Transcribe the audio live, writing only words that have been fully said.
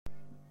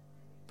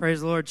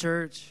Praise the Lord,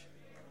 church.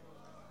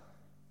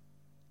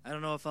 I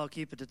don't know if I'll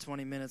keep it to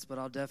 20 minutes, but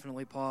I'll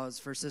definitely pause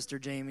for Sister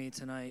Jamie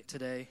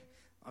today.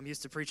 I'm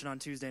used to preaching on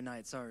Tuesday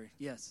night, sorry.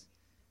 Yes.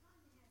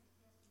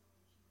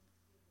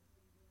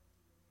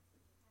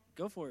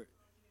 Go for it.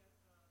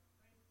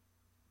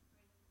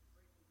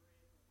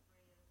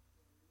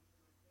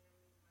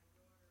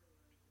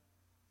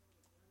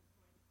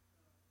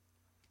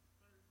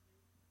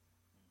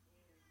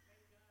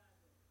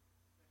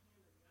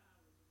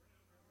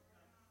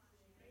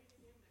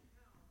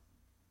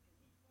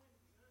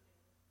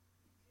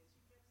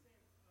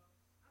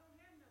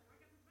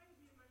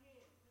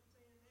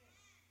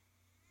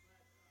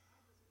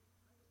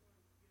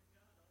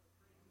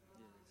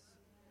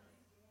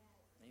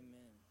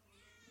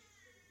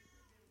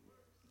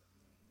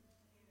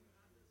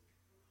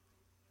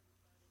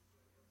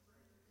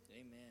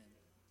 Amen.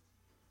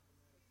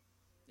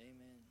 Amen.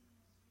 Amen.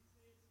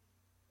 Good.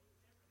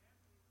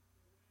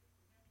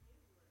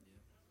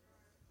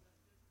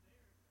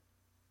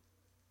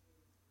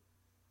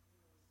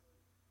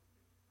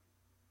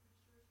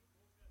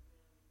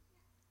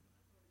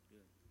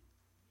 Good.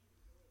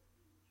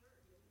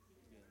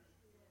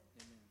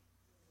 Amen.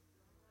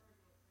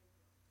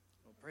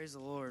 Well, praise the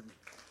Lord.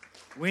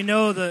 We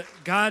know that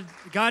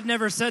God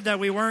never said that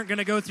we weren't going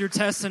to go through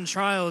tests and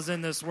trials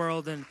in this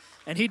world, and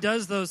He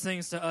does those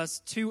things to us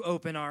to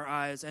open our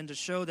eyes and to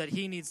show that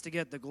He needs to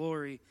get the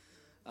glory.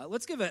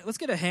 Let's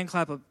get a hand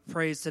clap of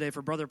praise today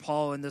for Brother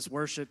Paul and this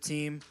worship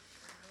team.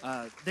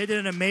 They did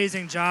an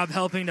amazing job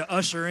helping to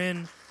usher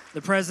in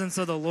the presence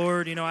of the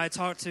Lord. You know, I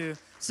talked to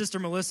Sister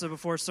Melissa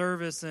before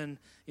service, and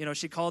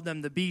she called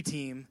them the B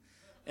team,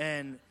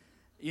 and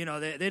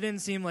they didn't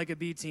seem like a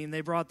B team.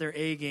 They brought their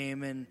A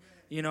game, and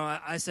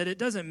I said, it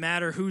doesn't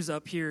matter who's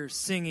up here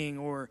singing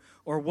or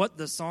what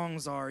the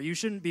songs are. You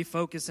shouldn't be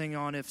focusing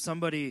on if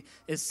somebody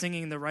is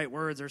singing the right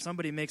words or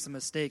somebody makes a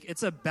mistake.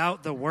 It's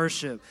about the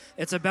worship.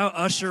 It's about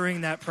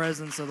ushering that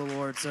presence of the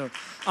Lord. So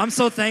I'm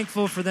so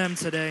thankful for them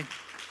today.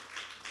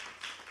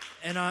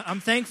 And I'm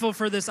thankful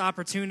for this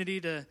opportunity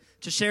to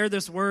share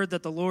this word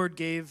that the Lord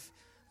gave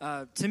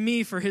to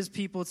me for His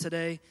people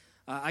today.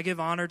 I give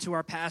honor to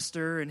our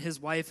pastor and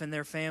his wife and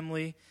their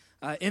family.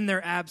 In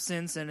their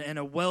absence and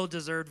a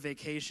well-deserved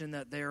vacation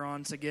that they're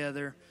on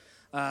together.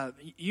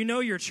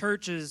 Your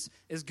church is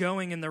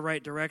going in the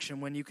right direction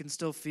when you can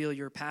still feel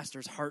your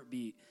pastor's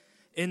heartbeat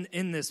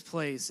in this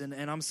place. And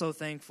I'm so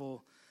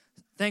thankful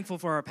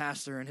for our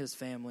pastor and his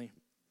family.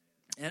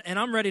 And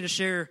I'm ready to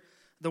share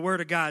the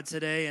word of God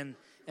today. And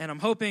I'm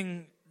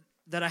hoping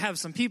that I have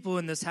some people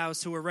in this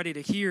house who are ready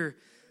to hear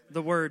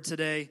the word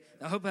today.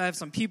 I hope I have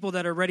some people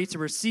that are ready to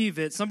receive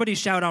it. Somebody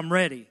shout, I'm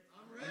ready.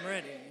 I'm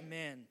ready.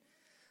 Amen.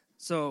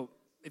 So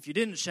if you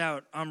didn't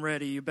shout, I'm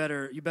ready, you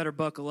better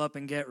buckle up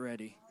and get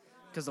ready,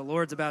 because the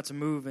Lord's about to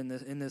move in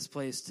this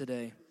place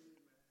today.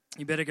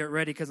 You better get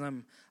ready, because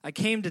I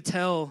came to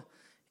tell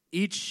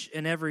each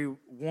and every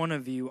one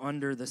of you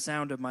under the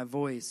sound of my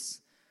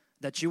voice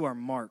that you are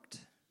marked.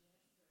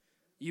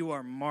 You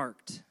are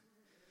marked.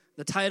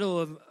 The title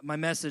of my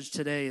message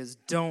today is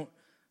Don't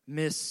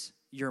Miss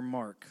Your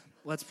Mark.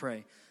 Let's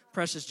pray.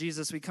 Precious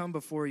Jesus, we come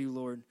before you,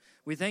 Lord.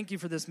 We thank you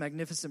for this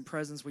magnificent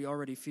presence we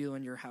already feel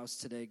in your house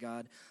today,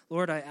 God.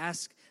 Lord, I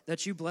ask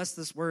that you bless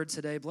this word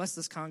today, bless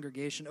this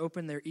congregation,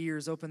 open their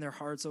ears, open their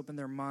hearts, open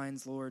their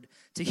minds, Lord,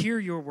 to hear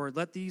your word.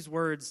 Let these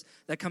words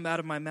that come out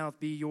of my mouth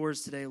be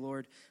yours today,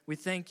 Lord. We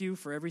thank you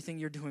for everything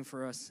you're doing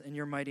for us. In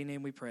your mighty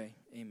name we pray.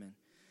 Amen.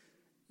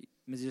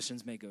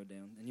 Musicians may go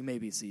down, and you may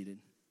be seated.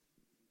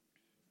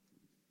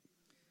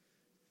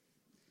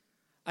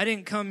 I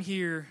didn't come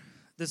here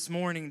this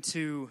morning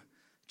to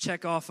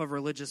check off a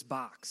religious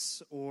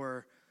box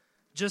or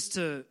just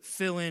to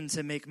fill in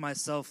to make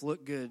myself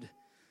look good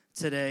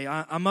today.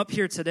 I'm up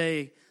here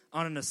today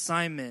on an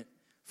assignment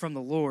from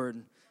the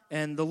Lord,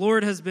 and the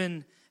Lord has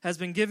been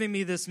giving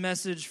me this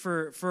message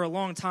for a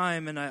long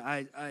time, and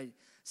I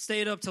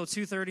stayed up till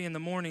 2:30 in the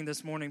morning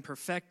this morning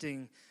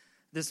perfecting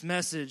this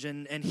message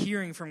and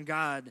hearing from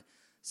God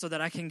so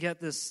that I can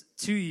get this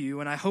to you,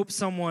 and I hope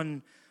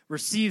someone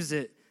receives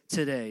it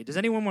today. Does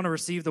anyone want to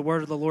receive the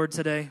word of the Lord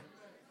today?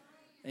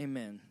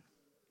 Amen.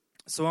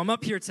 So I'm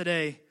up here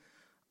today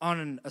on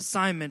an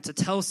assignment to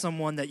tell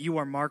someone that you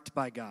are marked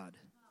by God.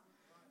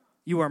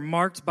 You are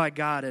marked by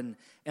God. And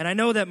I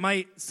know that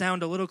might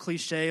sound a little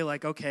cliche,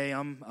 like, okay,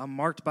 I'm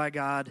marked by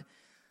God.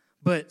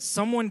 But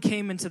someone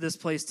came into this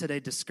place today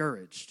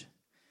discouraged.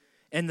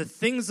 And the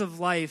things of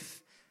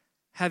life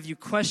have you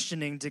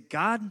questioning, did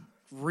God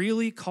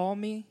really call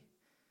me?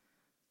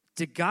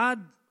 Did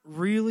God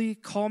really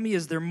call me?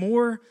 Is there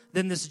more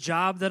than this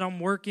job that I'm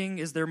working?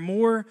 Is there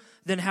more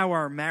than how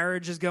our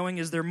marriage is going?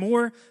 Is there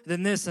more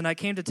than this? And I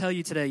came to tell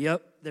you today,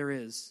 yep, there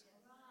is.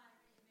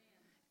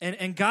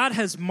 And God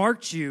has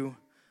marked you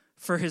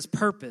for his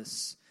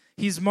purpose.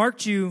 He's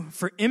marked you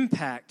for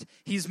impact.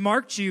 He's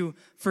marked you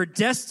for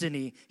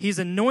destiny. He's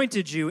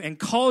anointed you and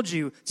called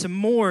you to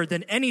more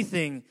than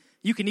anything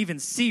you can even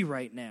see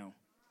right now.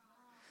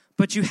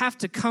 But you have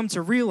to come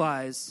to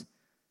realize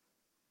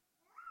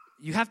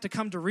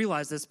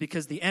this,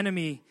 because the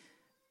enemy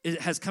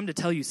has come to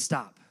tell you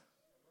stop.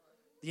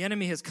 The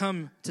enemy has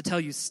come to tell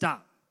you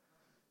stop.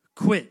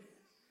 Quit.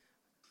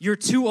 You're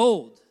too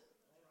old.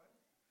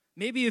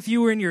 Maybe if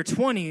you were in your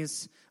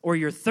 20s or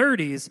your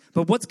 30s,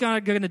 but what's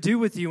God going to do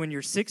with you in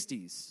your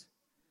 60s?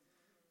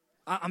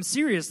 I'm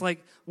serious.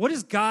 Like, what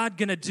is God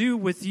going to do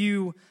with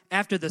you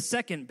after the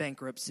second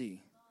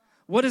bankruptcy?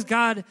 What is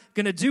God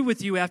going to do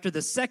with you after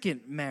the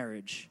second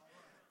marriage?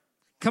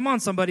 Come on,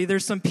 somebody.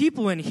 There's some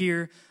people in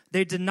here,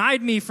 they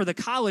denied me for the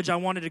college I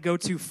wanted to go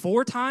to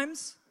 4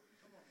 times.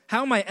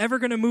 How am I ever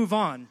going to move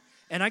on?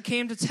 And I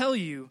came to tell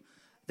you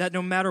that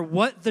no matter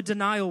what the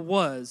denial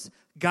was,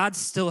 God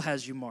still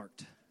has you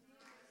marked.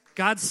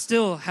 God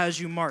still has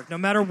you marked. No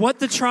matter what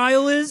the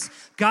trial is,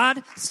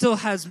 God still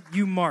has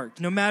you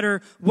marked. No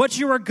matter what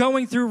you are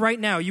going through right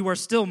now, you are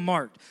still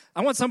marked.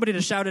 I want somebody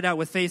to shout it out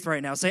with faith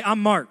right now. Say, I'm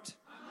marked.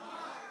 I'm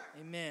marked.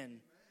 Amen.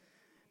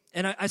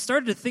 And I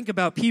started to think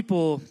about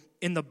people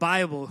in the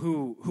Bible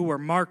who are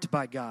marked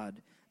by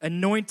God,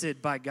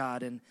 anointed by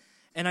God.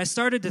 And I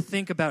started to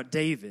think about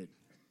David.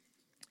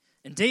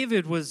 And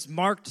David was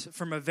marked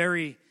from a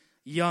very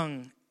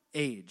young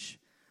age.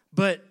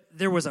 But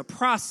there was a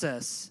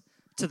process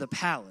to the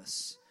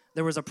palace.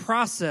 There was a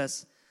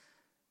process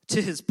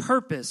to his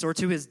purpose or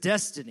to his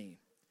destiny.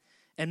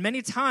 And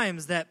many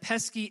times that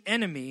pesky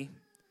enemy,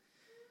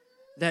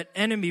 that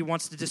enemy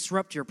wants to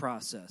disrupt your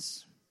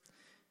process.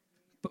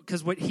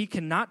 Because what he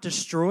cannot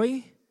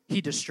destroy, he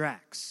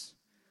distracts.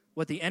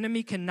 What the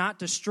enemy cannot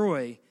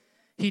destroy,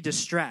 he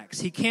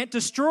distracts. He can't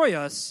destroy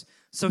us,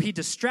 so he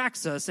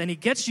distracts us, and he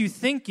gets you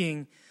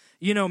thinking,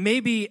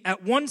 maybe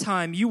at one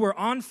time you were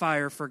on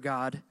fire for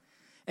God,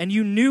 and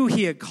you knew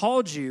he had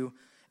called you,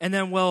 and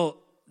then,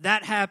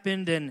 that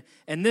happened, and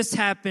this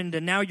happened,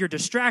 and now you're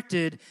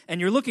distracted,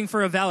 and you're looking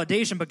for a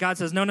validation, but God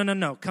says,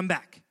 no, come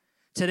back.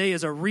 Today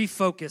is a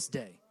refocus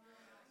day.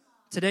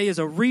 Today is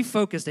a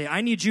refocus day.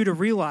 I need you to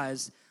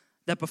realize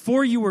that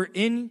before you were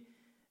in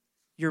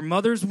your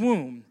mother's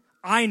womb,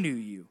 I knew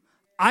you.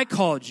 I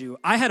called you.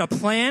 I had a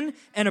plan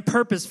and a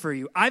purpose for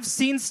you. I've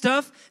seen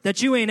stuff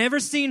that you ain't ever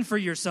seen for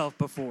yourself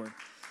before.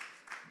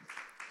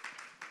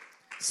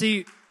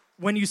 See,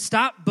 when you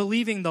stop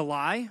believing the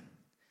lie,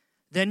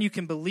 then you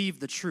can believe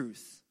the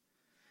truth.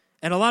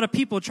 And a lot of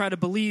people try to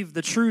believe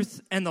the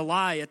truth and the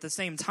lie at the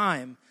same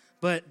time,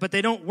 but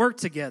they don't work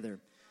together.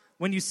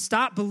 When you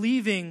stop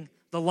believing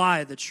the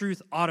lie, the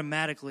truth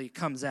automatically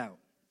comes out.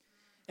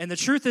 And the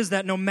truth is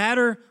that no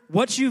matter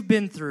what you've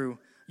been through,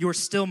 you're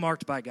still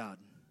marked by God.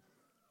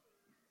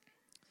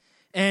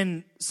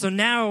 And so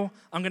now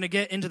I'm going to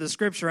get into the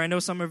scripture. I know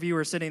some of you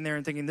are sitting there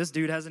and thinking, this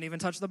dude hasn't even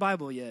touched the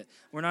Bible yet.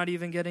 We're not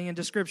even getting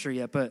into scripture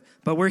yet, but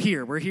we're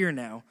here. We're here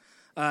now.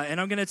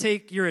 And I'm going to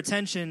take your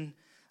attention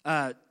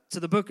to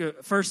the book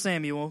of 1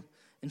 Samuel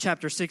in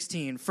chapter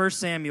 16. 1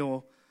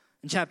 Samuel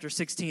in chapter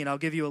 16. I'll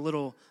give you a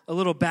little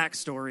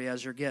backstory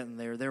as you're getting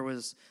there. There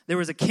was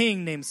a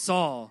king named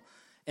Saul,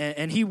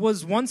 and he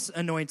was once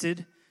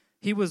anointed.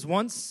 He was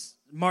once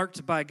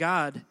marked by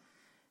God.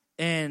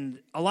 And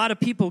a lot of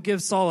people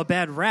give Saul a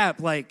bad rap,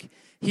 like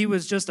he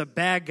was just a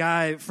bad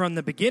guy from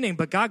the beginning,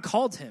 but God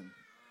called him.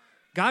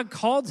 God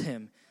called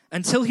him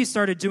until he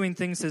started doing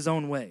things his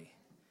own way.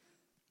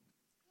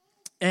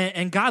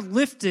 And God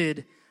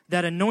lifted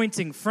that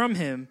anointing from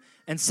him.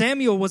 And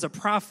Samuel was a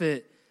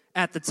prophet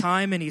at the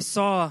time, and he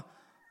saw,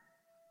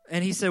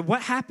 and he said,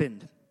 what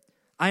happened?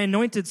 I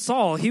anointed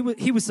Saul. He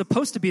was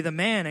supposed to be the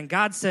man, and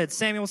God said,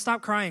 Samuel,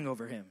 stop crying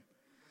over him.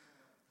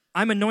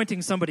 I'm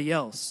anointing somebody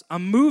else.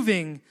 I'm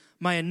moving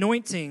my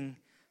anointing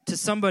to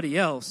somebody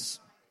else.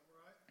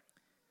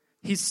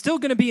 He's still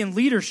going to be in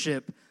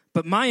leadership,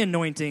 but my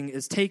anointing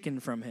is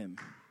taken from him.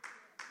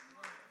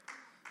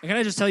 And can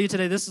I just tell you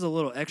today, this is a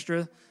little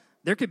extra.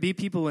 There could be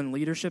people in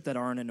leadership that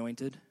aren't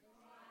anointed.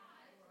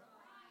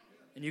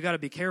 And you got to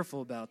be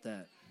careful about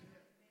that.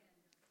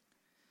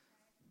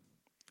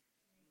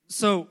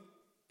 So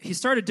he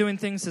started doing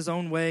things his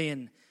own way,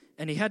 and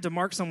he had to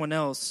mark someone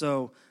else.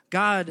 So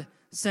God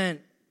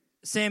sent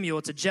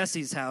Samuel to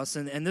Jesse's house,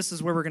 and this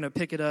is where we're going to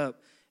pick it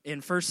up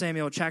in 1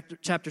 Samuel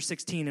chapter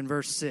 16 and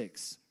verse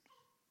 6.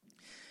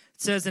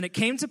 It says, and it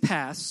came to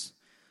pass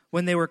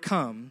when they were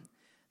come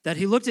that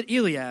he looked at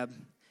Eliab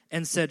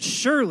and said,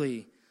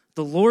 surely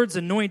the Lord's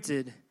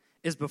anointed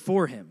is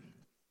before him.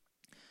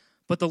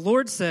 But the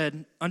Lord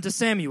said unto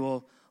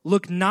Samuel,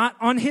 look not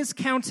on his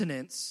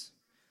countenance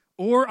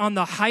or on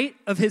the height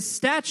of his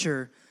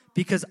stature,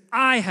 because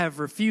I have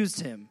refused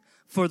him.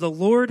 For the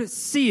Lord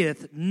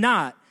seeth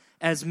not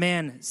as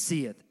man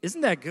seeth.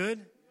 Isn't that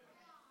good?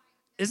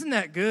 Isn't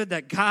that good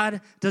that God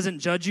doesn't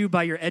judge you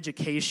by your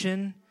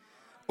education,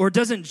 or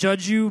doesn't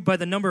judge you by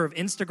the number of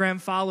Instagram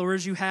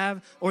followers you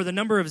have, or the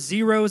number of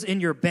zeros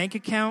in your bank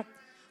account?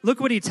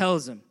 Look what he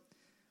tells him.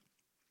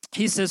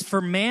 He says,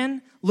 for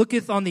man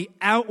looketh on the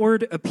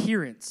outward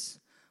appearance,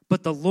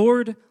 but the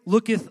Lord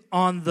looketh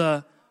on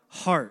the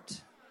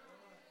heart.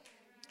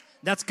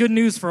 That's good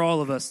news for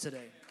all of us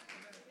today.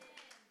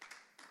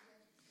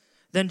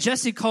 Then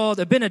Jesse called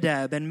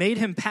Abinadab and made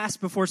him pass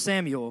before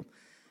Samuel.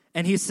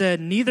 And he said,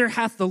 neither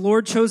hath the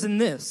Lord chosen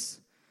this.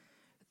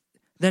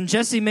 Then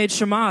Jesse made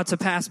Shammah to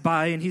pass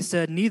by, and he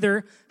said,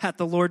 neither hath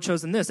the Lord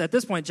chosen this. At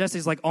this point,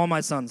 Jesse's like, all my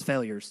sons,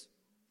 failures.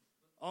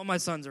 All my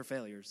sons are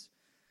failures.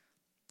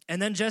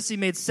 And then Jesse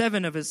made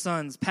 7 of his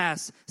sons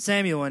pass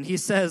Samuel, and he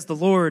says, the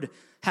Lord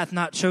hath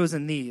not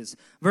chosen these.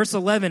 Verse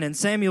 11, and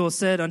Samuel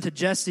said unto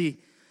Jesse,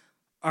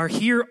 are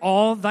here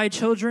all thy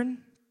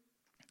children?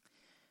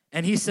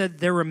 And he said,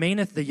 there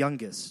remaineth the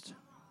youngest.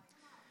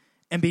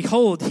 And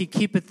behold, he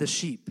keepeth the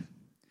sheep.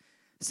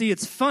 See,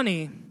 it's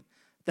funny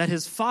that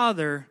his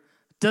father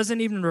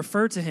doesn't even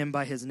refer to him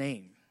by his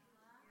name.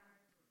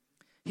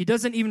 He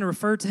doesn't even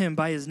refer to him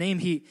by his name.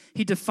 He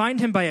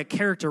defined him by a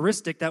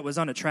characteristic that was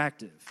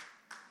unattractive.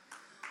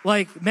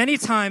 Like many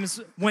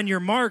times when you're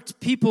marked,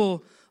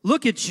 people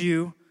look at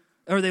you,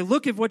 or they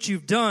look at what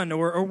you've done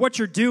or what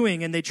you're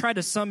doing, and they try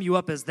to sum you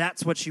up as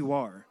that's what you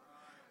are.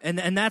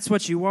 And that's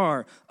what you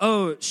are.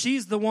 Oh,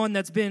 she's the one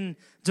that's been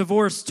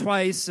divorced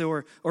twice,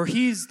 or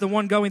he's the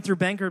one going through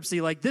bankruptcy.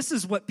 Like, this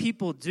is what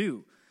people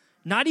do.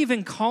 Not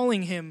even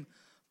calling him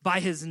by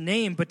his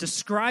name, but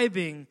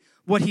describing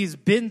what he's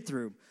been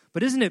through.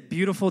 But isn't it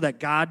beautiful that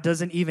God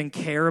doesn't even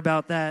care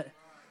about that?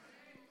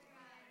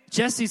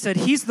 Jesse said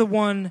he's the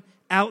one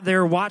out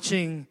there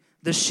watching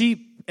the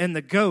sheep and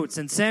the goats.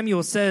 And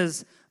Samuel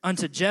says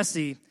unto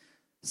Jesse,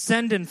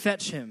 send and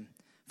fetch him,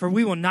 for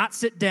we will not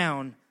sit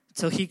down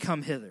till he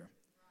come hither.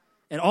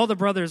 And all the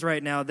brothers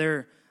right now,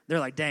 they're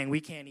like, dang,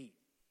 we can't eat.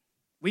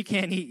 We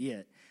can't eat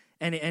yet.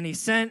 And he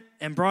sent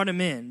and brought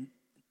him in.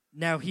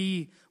 Now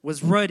he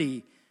was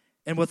ruddy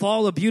and with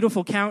all a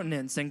beautiful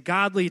countenance and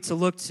godly to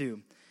look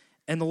to.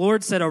 And the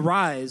Lord said,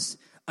 arise,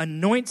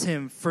 anoint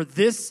him, for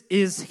this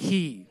is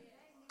he.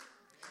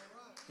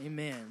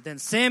 Amen. Then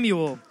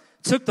Samuel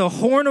took the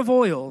horn of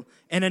oil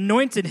and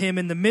anointed him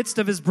in the midst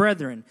of his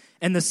brethren.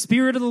 And the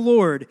Spirit of the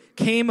Lord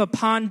came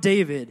upon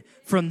David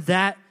from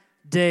that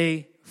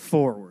day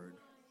forward.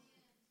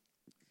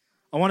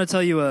 I want to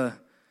tell you a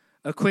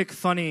quick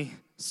funny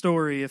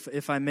story,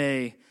 if I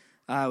may.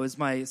 It was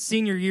my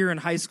senior year in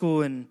high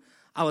school, and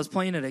I was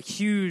playing at a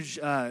huge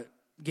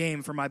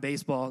game for my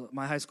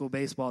high school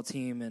baseball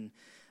team.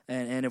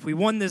 And if we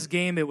won this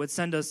game, it would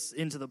send us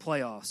into the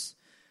playoffs.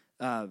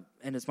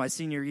 And it's my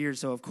senior year,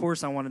 so of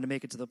course I wanted to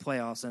make it to the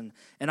playoffs.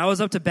 And I was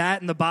up to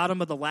bat in the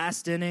bottom of the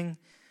last inning,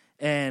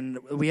 and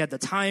we had the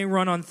tying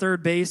run on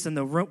third base, and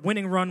the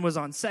winning run was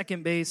on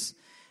second base.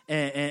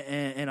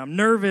 And I'm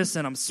nervous,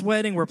 and I'm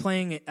sweating. We're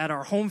playing at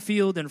our home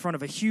field in front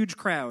of a huge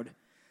crowd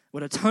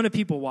with a ton of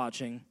people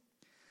watching.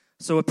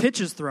 So a pitch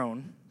is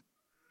thrown,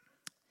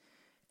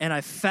 and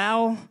I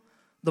foul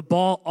the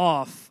ball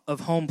off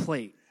of home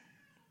plate.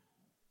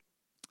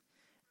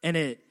 And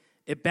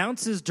it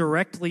bounces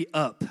directly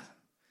up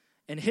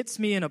and hits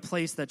me in a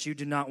place that you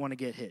do not want to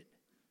get hit.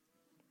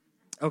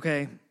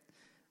 Okay?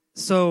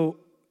 So,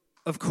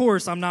 of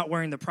course, I'm not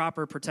wearing the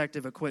proper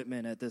protective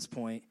equipment at this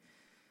point.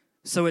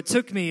 So it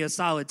took me a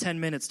solid 10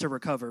 minutes to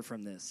recover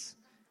from this.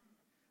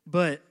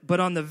 But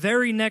on the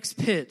very next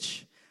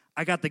pitch,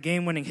 I got the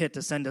game-winning hit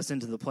to send us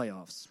into the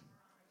playoffs.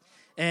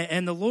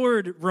 And the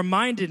Lord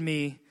reminded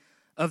me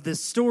of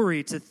this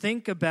story to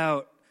think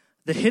about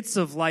the hits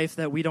of life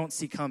that we don't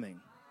see coming.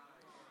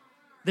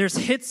 There's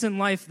hits in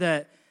life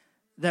that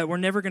we're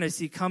never going to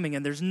see coming,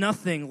 and there's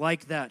nothing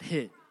like that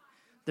hit.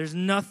 There's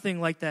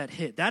nothing like that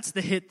hit. That's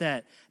the hit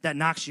that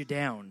knocks you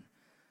down.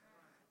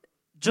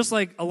 Just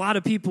like a lot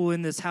of people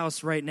in this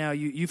house right now,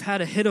 you've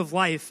had a hit of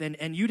life,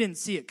 and you didn't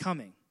see it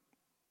coming.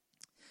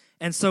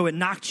 And so it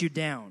knocked you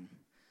down.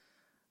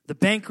 The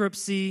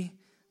bankruptcy,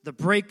 the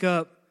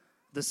breakup,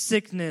 the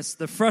sickness,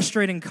 the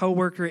frustrating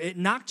coworker, it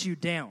knocked you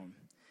down.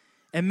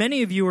 And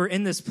many of you are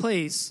in this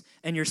place,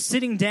 and you're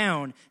sitting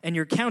down, and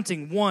you're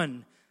counting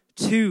 1,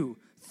 2,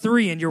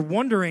 3, and you're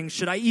wondering,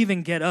 should I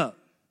even get up?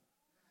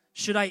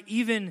 Should I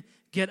even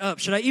get up?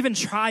 Should I even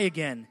try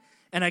again?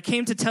 And I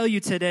came to tell you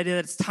today that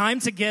it's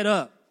time to get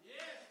up.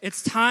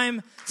 It's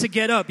time to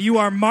get up. You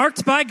are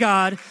marked by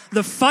God.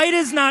 The fight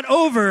is not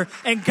over,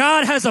 and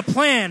God has a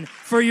plan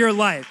for your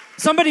life.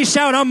 Somebody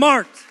shout, I'm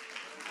marked.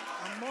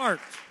 I'm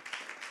marked.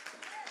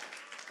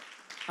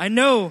 I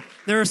know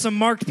there are some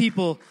marked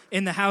people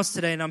in the house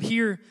today, and I'm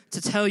here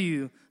to tell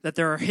you that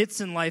there are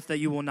hits in life that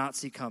you will not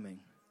see coming.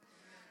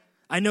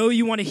 I know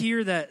you want to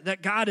hear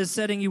that God is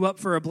setting you up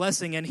for a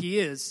blessing, and He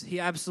is. He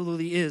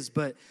absolutely is.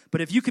 But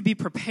if you could be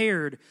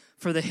prepared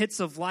for the hits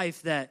of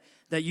life that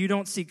you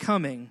don't see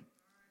coming,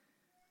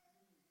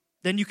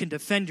 then you can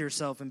defend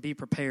yourself and be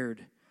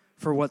prepared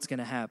for what's going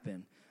to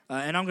happen.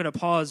 And I'm going to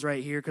pause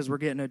right here because we're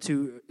getting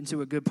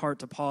into a good part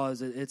to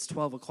pause. It's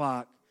 12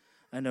 o'clock.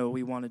 I know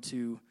we wanted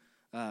to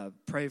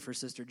pray for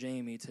Sister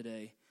Jamie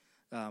today.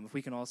 If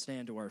we can all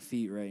stand to our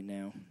feet right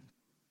now.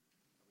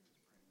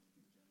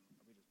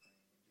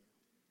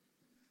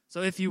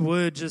 So if you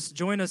would, just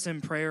join us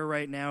in prayer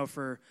right now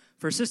for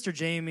Sister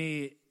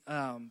Jamie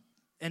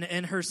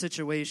and her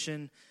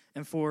situation,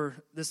 and for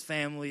this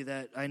family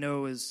that I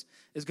know is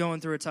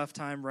going through a tough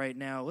time right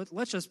now.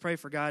 Let's just pray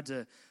for God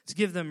to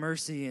give them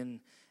mercy and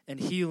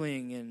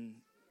healing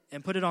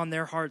and put it on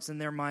their hearts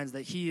and their minds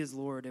that He is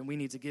Lord, and we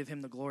need to give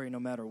Him the glory no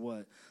matter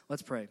what.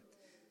 Let's pray.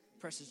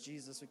 Precious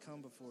Jesus, we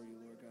come before you,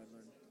 Lord God,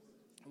 Lord.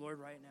 Lord,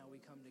 right now we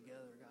come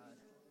together, God,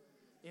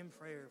 in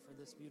prayer for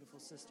this beautiful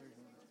sister,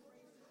 Lord.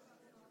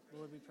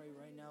 Lord, we pray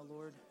right now,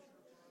 Lord,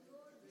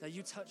 that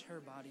you touch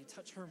her body,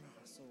 touch her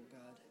soul,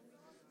 God.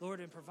 Lord,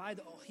 and provide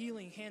the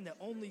healing hand that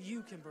only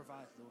you can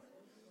provide, Lord.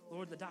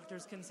 Lord, the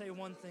doctors can say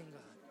one thing,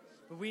 God,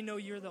 but we know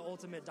you're the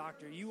ultimate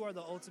doctor. You are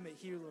the ultimate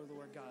healer,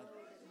 Lord God.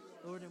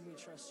 Lord, and we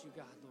trust you,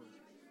 God, Lord,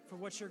 for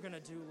what you're going to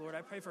do, Lord.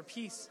 I pray for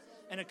peace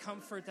and a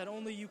comfort that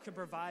only you can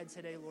provide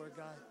today, Lord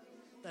God,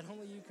 that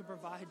only you can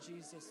provide,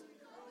 Jesus.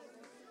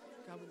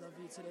 God, we love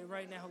you today,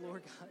 right now,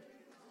 Lord God.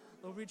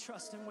 Lord, we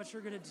trust in what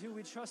you're going to do.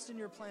 We trust in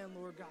your plan,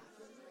 Lord God.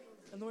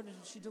 And Lord,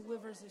 as she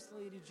delivers this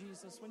lady,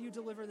 Jesus, when you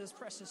deliver this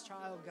precious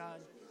child,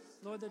 God,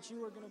 Lord, that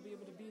you are going to be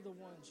able to be the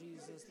one,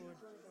 Jesus. Lord,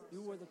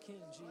 you are the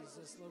King,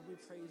 Jesus. Lord, we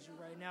praise you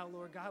right now,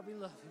 Lord God. We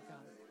love you,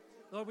 God.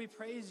 Lord, we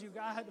praise you,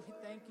 God. We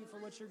thank you for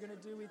what you're going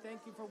to do. We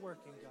thank you for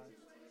working, God.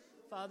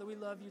 Father, we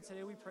love you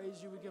today. We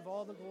praise you. We give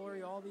all the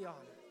glory, all the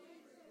honor.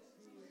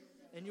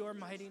 In your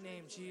mighty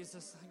name,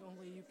 Jesus, like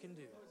only you can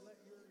do.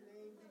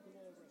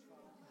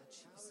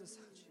 Jesus,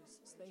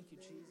 Jesus. Thank you,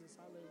 Jesus.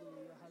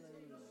 Hallelujah,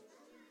 hallelujah.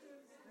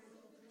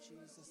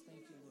 Jesus,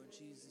 thank you, Lord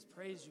Jesus.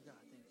 Praise you, God.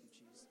 Thank you,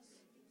 Jesus.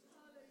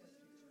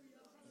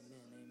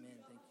 Amen, amen.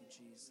 Thank you,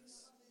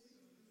 Jesus.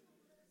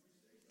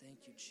 Thank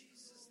you,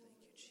 Jesus. Thank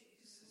you,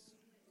 Jesus.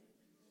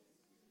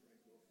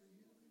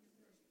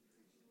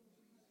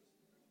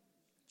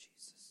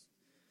 Jesus.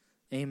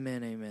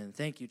 Amen, amen.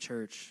 Thank you,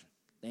 church.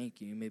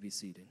 Thank you. You may be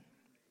seated.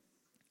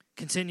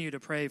 Continue to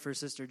pray for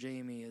Sister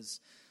Jamie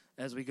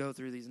as we go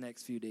through these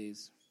next few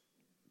days.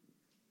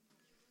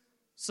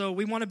 So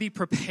we want to be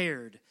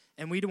prepared,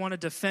 and we want to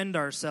defend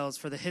ourselves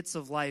for the hits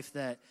of life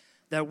that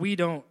we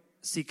don't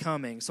see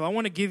coming. So I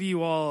want to give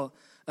you all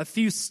a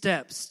few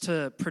steps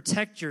to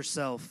protect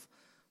yourself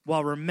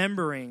while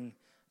remembering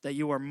that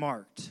you are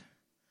marked.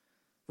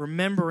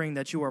 Remembering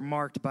that you are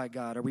marked by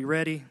God. Are we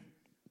ready?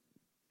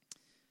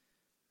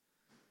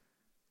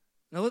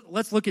 Now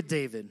let's look at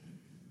David.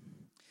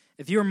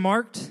 If you're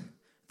marked,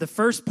 the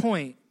first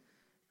point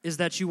is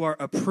that you are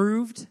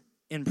approved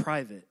in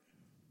private.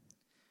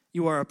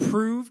 You are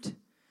approved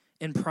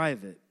in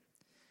private.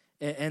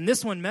 And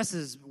this one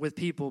messes with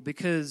people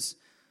because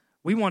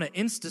we want to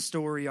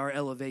Insta-story our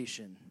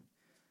elevation.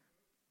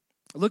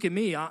 Look at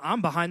me.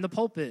 I'm behind the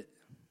pulpit.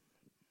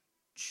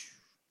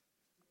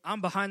 I'm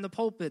behind the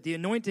pulpit. The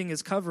anointing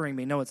is covering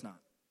me. No, it's not.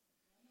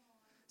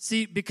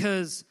 See,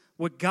 because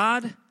what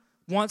God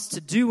wants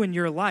to do in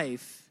your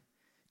life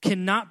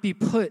cannot be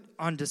put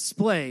on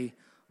display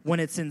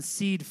when it's in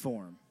seed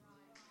form.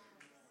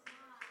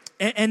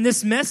 And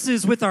this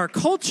messes with our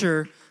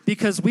culture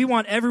because we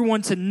want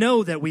everyone to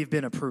know that we've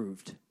been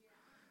approved.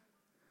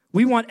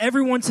 We want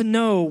everyone to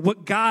know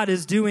what God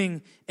is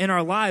doing in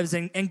our lives.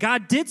 And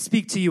God did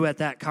speak to you at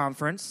that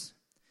conference.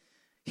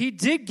 He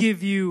did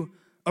give you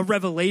a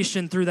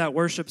revelation through that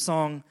worship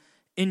song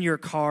in your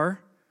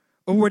car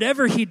or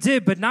whatever he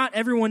did, but not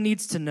everyone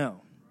needs to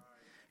know.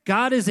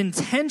 God is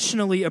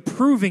intentionally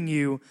approving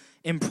you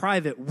in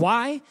private.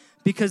 Why?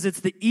 Because it's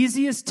the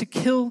easiest to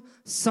kill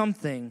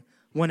something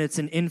when it's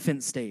an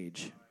infant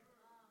stage.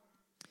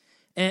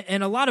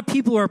 And a lot of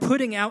people are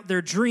putting out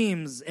their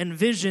dreams and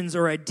visions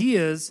or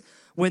ideas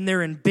when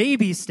they're in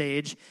baby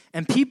stage,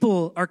 and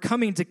people are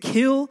coming to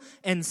kill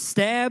and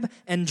stab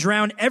and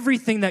drown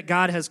everything that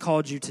God has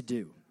called you to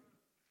do.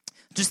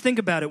 Just think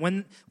about it.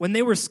 When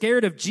they were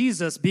scared of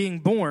Jesus being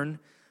born,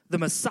 the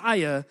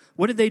Messiah,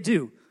 what did they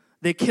do?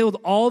 They killed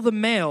all the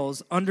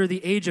males under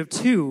the age of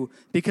 2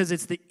 because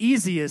it's the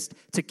easiest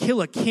to kill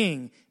a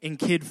king in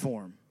kid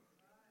form.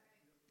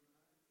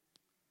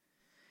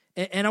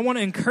 And I want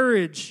to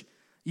encourage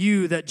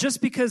you that just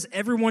because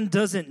everyone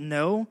doesn't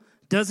know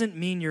doesn't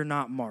mean you're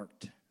not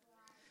marked.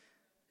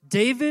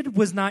 David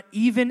was not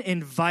even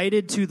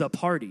invited to the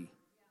party.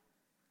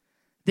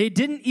 They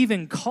didn't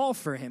even call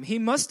for him. He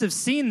must have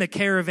seen the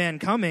caravan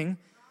coming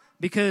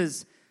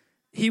because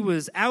he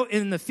was out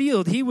in the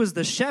field. He was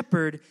the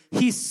shepherd.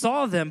 He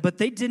saw them, but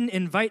they didn't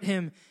invite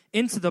him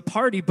into the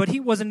party. But he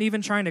wasn't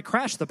even trying to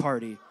crash the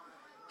party.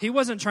 He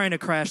wasn't trying to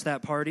crash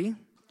that party.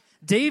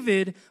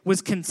 David was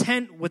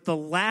content with the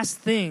last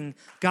thing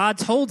God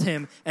told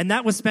him, and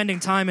that was spending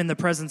time in the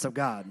presence of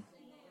God.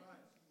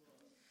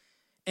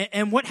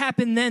 And what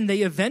happened then? They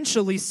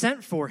eventually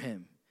sent for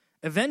him.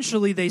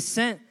 Eventually they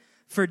sent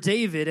for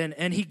David,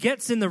 and he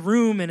gets in the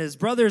room, and his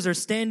brothers are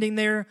standing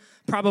there,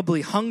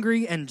 probably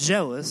hungry and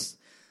jealous.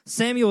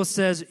 Samuel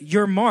says,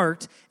 "You're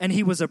marked," and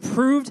he was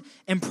approved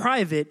in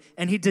private,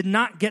 and he did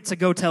not get to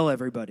go tell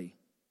everybody.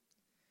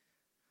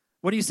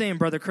 What are you saying,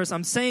 Brother Chris?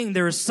 I'm saying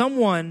there is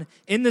someone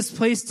in this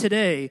place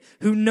today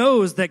who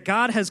knows that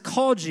God has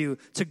called you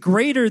to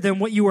greater than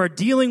what you are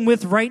dealing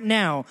with right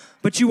now,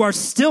 but you are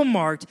still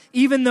marked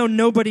even though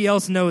nobody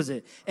else knows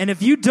it. And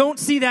if you don't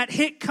see that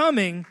hit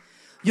coming,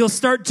 you'll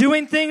start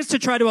doing things to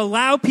try to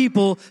allow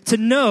people to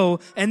know,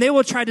 and they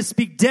will try to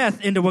speak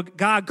death into what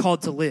God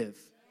called to live.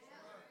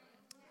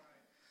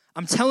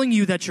 I'm telling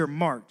you that you're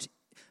marked.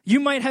 You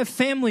might have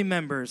family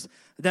members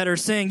that are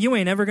saying, "You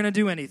ain't ever going to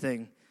do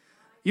anything."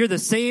 you're the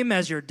same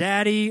as your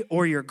daddy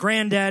or your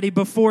granddaddy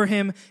before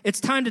him, it's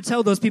time to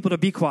tell those people to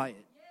be quiet.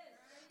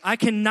 I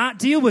cannot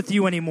deal with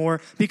you anymore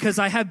because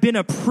I have been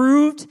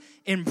approved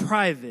in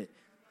private.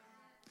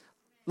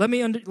 Let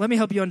me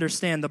help you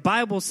understand. The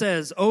Bible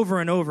says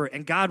over and over,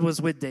 and God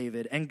was with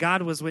David, and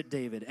God was with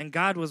David, and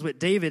God was with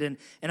David.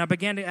 And I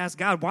began to ask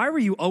God, why were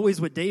you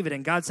always with David?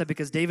 And God said,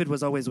 because David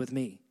was always with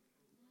me.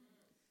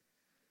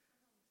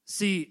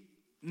 See,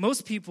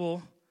 most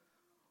people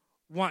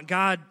want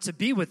God to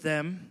be with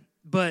them,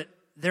 but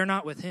they're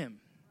not with him.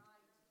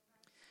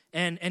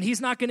 And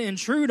he's not going to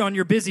intrude on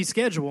your busy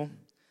schedule.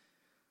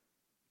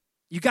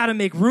 You got to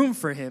make room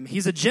for him.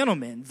 He's a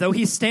gentleman, though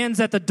he stands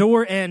at the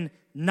door and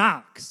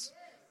knocks.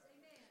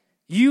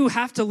 You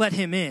have to let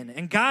him in.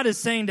 And God is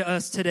saying to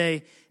us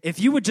today, if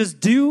you would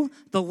just do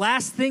the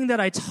last thing that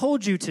I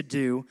told you to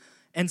do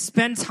and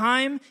spend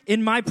time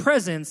in my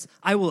presence,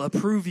 I will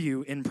approve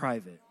you in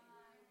private.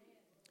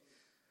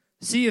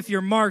 See, if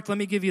you're marked, let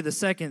me give you the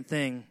second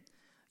thing.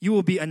 You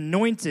will be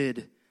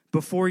anointed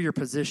before you're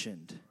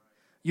positioned.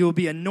 You will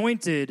be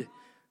anointed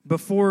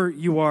before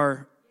you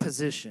are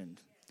positioned.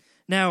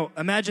 Now,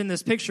 imagine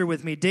this picture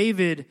with me.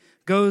 David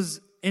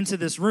goes into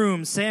this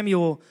room.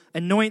 Samuel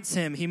anoints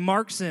him. He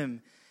marks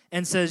him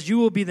and says, you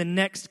will be the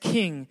next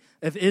king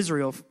of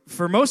Israel.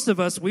 For most of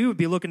us, we would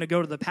be looking to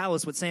go to the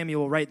palace with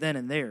Samuel right then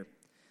and there.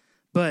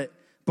 But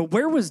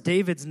where was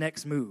David's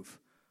next move?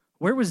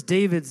 Where was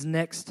David's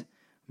next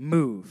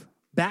move?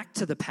 Back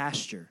to the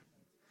pasture.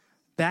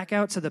 Back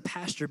out to the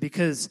pasture,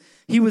 because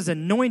he was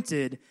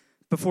anointed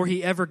before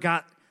he ever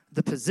got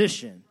the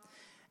position.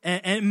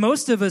 And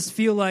most of us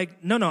feel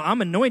like, no,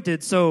 I'm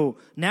anointed, so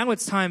now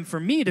it's time for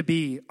me to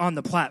be on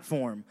the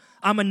platform.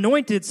 I'm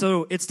anointed,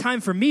 so it's time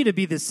for me to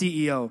be the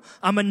CEO.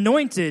 I'm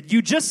anointed.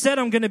 You just said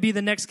I'm going to be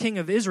the next king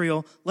of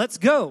Israel. Let's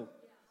go.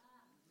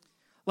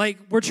 Like,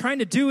 we're trying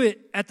to do it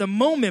at the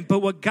moment, but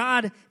what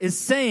God is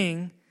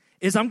saying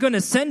is, I'm going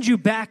to send you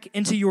back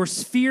into your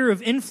sphere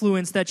of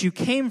influence that you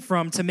came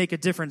from to make a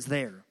difference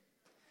there.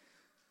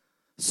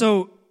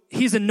 So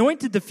he's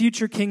anointed the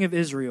future king of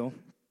Israel,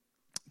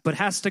 but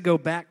has to go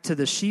back to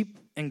the sheep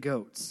and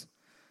goats.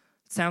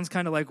 It sounds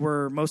kind of like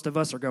where most of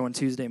us are going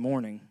Tuesday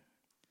morning.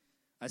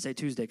 I say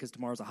Tuesday because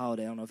tomorrow's a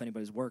holiday. I don't know if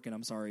anybody's working.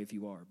 I'm sorry if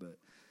you are.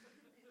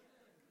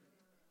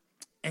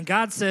 And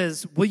God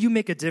says, will you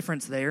make a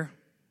difference there?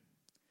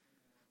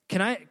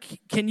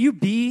 Can you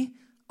be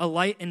a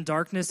light in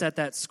darkness at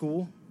that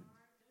school?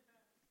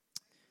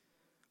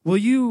 Will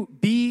you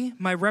be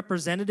my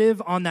representative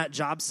on that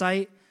job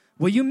site?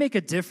 Will you make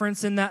a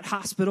difference in that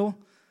hospital?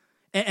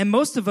 And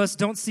most of us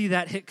don't see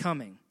that hit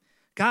coming.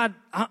 God,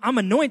 I'm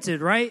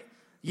anointed, right?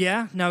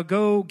 Yeah, now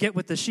go get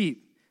with the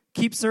sheep.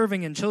 Keep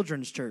serving in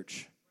children's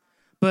church.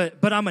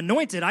 But I'm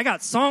anointed. I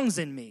got songs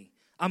in me.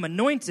 I'm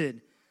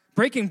anointed.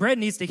 Breaking Bread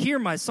needs to hear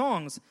my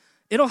songs.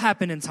 It'll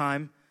happen in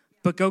time,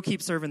 but go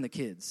keep serving the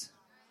kids.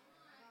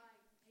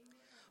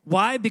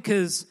 Why?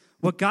 Because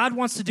what God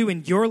wants to do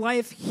in your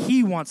life,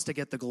 he wants to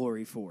get the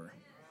glory for.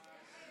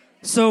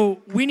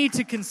 So we need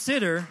to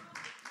consider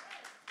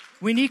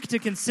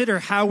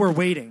how we're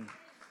waiting.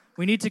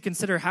 We need to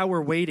consider how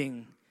we're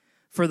waiting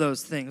for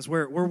those things.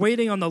 We're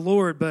waiting on the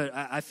Lord, but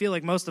I feel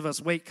like most of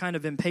us wait kind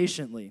of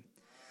impatiently.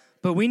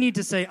 But we need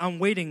to say, I'm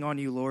waiting on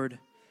you, Lord,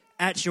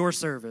 at your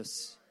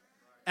service.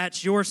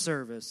 At your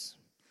service.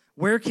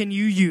 Where can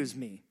you use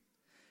me?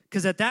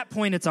 Because at that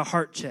point, it's a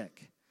heart check.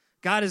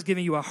 God is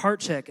giving you a heart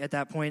check at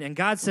that point, and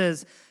God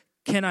says,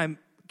 can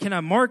I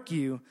mark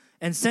you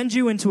and send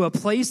you into a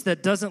place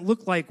that doesn't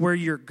look like where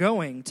you're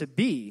going to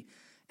be?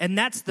 And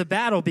that's the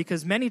battle,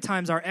 because many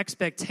times our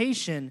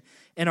expectation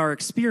and our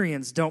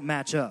experience don't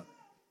match up.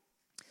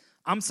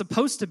 I'm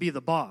supposed to be the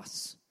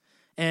boss,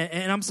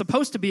 and I'm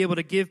supposed to be able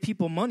to give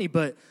people money,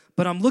 but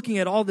I'm looking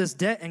at all this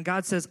debt, and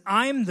God says,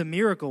 I'm the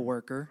miracle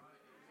worker.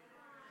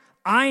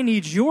 I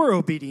need your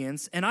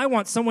obedience, and I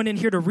want someone in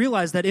here to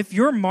realize that if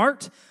you're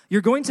marked, you're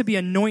going to be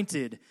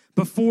anointed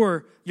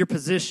before your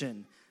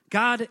position.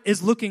 God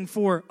is looking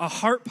for a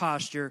heart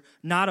posture,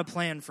 not a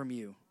plan from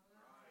you.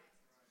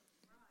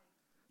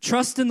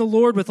 Trust in the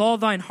Lord with all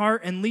thine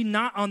heart, and lean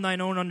not on thine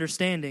own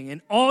understanding.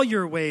 In all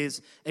your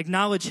ways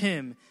acknowledge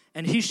him,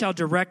 and he shall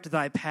direct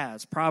thy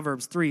paths.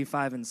 Proverbs 3,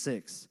 5, and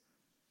 6.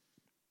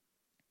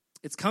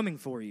 It's coming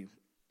for you.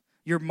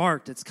 You're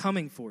marked. It's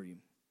coming for you.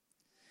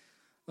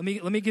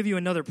 Let me give you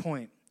another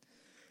point.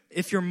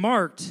 If you're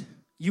marked,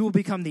 you will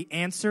become the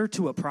answer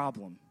to a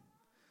problem.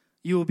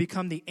 You will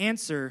become the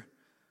answer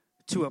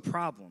to a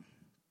problem.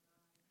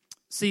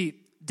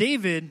 See,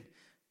 David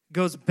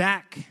goes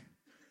back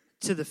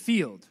to the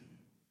field,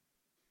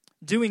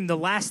 doing the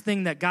last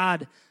thing that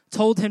God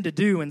told him to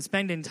do and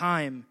spending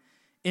time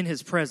in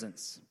his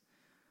presence.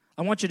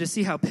 I want you to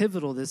see how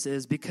pivotal this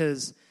is,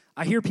 because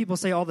I hear people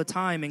say all the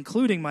time,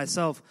 including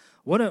myself,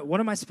 what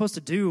am I supposed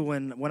to do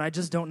when I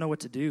just don't know what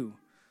to do?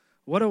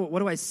 What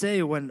do I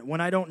say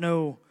when I don't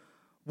know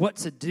what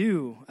to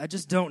do? I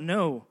just don't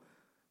know.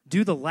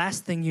 Do the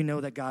last thing you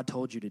know that God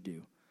told you to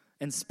do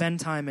and spend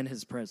time in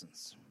his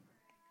presence.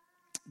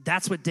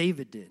 That's what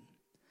David did.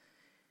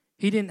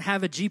 He didn't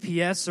have a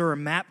GPS or a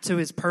map to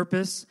his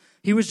purpose.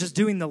 He was just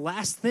doing the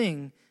last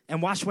thing, and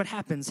watch what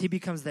happens. He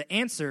becomes the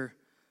answer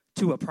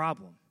to a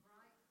problem.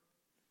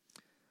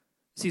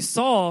 See,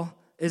 Saul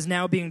is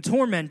now being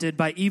tormented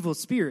by evil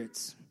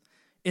spirits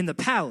in the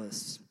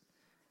palace.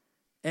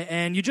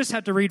 And you just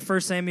have to read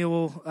 1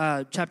 Samuel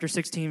chapter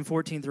 16,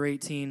 14 through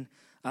 18.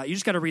 You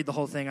just got to read the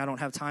whole thing. I don't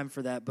have time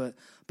for that.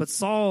 But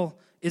Saul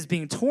is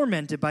being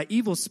tormented by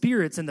evil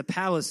spirits in the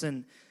palace.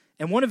 And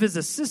one of his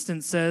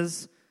assistants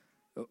says,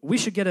 we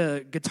should get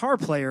a guitar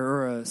player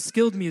or a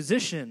skilled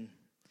musician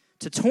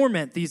to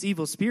torment these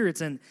evil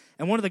spirits. And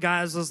one of the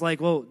guys was like,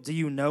 well, do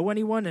you know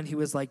anyone? And he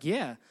was like,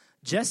 yeah,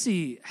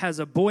 Jesse has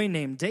a boy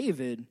named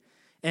David.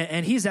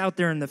 And he's out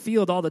there in the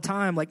field all the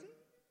time, like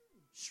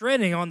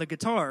shredding on the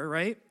guitar,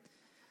 right?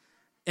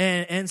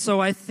 And so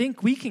I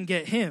think we can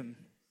get him.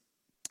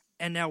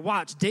 And now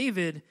watch,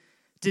 David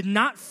did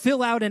not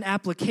fill out an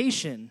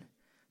application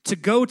to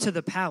go to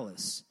the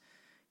palace.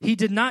 He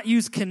did not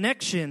use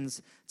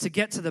connections to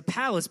get to the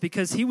palace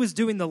because he was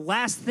doing the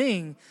last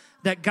thing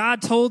that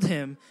God told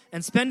him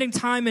and spending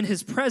time in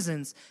his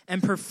presence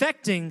and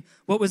perfecting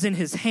what was in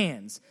his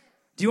hands.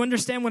 Do you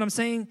understand what I'm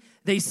saying?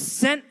 They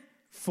sent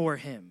for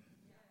him.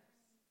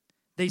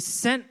 They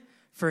sent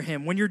for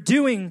him. When you're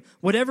doing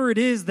whatever it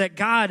is that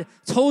God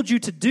told you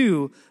to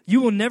do,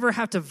 you will never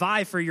have to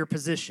vie for your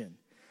position.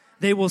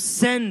 They will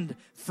send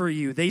for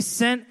you. They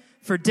sent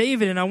for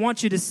David, and I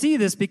want you to see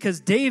this because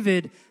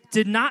David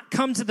did not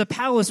come to the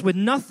palace with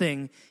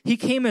nothing. He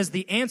came as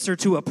the answer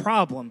to a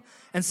problem.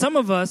 And some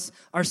of us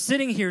are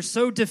sitting here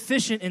so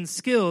deficient in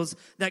skills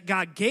that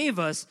God gave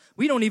us,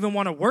 we don't even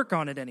want to work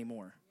on it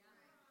anymore.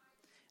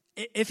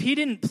 If he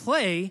didn't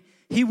play,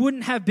 he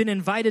wouldn't have been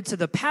invited to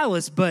the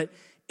palace, but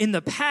in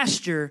the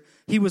pasture,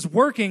 he was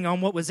working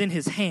on what was in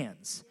his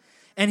hands.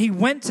 And he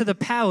went to the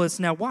palace.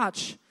 Now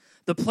watch.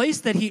 The place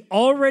that he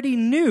already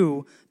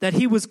knew that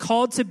he was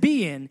called to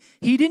be in,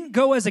 he didn't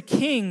go as a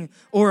king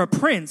or a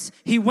prince.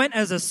 He went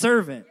as a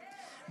servant.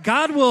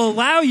 God will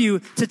allow you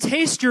to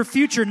taste your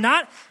future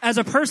not as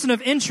a person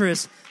of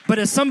interest, but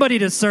as somebody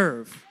to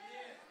serve.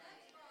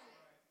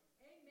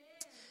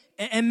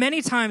 And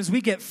many times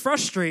we get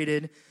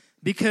frustrated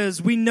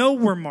because we know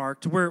we're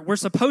marked. We're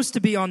supposed to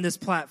be on this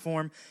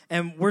platform,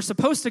 and we're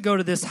supposed to go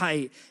to this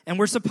height, and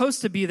we're supposed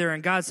to be there.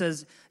 And God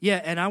says,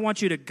 yeah, and I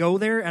want you to go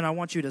there, and I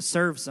want you to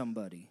serve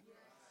somebody.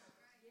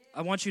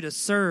 I want you to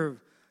serve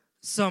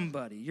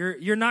somebody.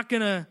 You're not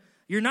gonna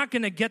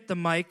get the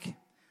mic.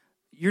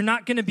 You're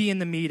not gonna be in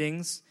the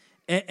meetings.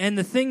 And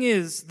the thing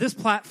is, this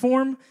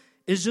platform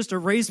is just a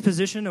raised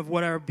position of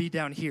what I would be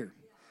down here.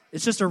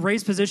 It's just a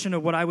raised position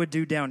of what I would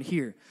do down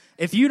here.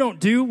 If you don't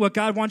do what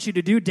God wants you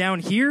to do down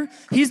here,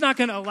 he's not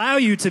going to allow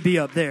you to be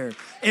up there.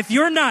 If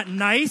you're not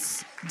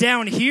nice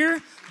down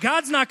here,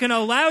 God's not going to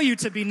allow you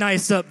to be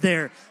nice up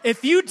there.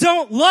 If you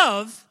don't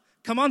love,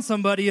 come on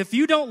somebody, if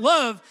you don't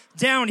love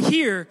down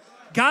here,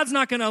 God's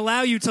not going to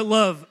allow you to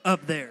love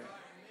up there.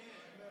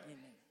 Amen.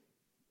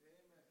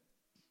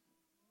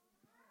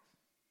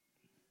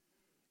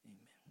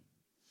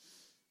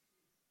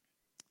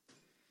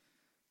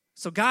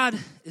 So God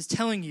is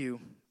telling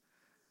you,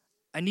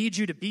 I need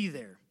you to be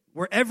there,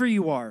 wherever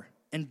you are,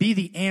 and be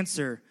the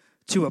answer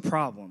to a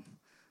problem.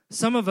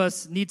 Some of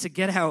us need to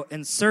get out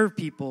and serve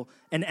people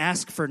and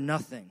ask for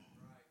nothing.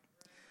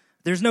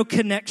 There's no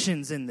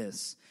connections in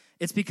this.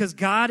 It's because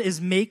God is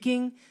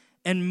making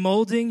and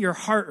molding your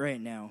heart right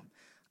now.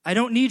 I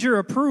don't need your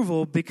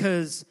approval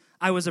because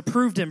I was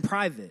approved in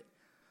private.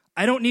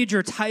 I don't need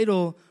your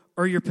title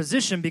or your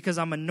position because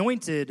I'm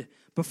anointed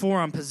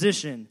before I'm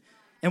positioned.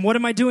 And what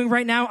am I doing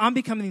right now? I'm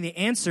becoming the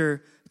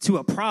answer to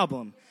a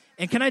problem.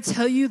 And can I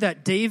tell you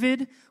that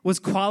David was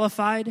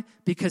qualified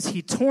because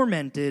he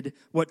tormented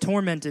what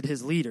tormented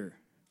his leader.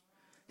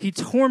 He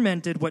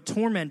tormented what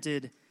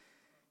tormented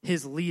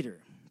his leader.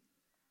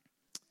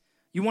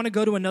 You want to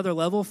go to another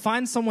level?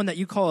 Find someone that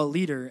you call a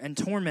leader and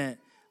torment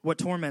what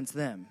torments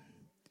them.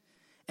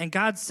 And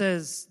God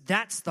says,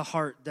 that's the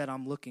heart that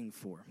I'm looking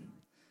for.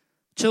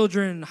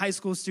 Children, high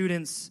school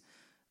students,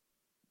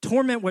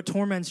 torment what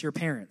torments your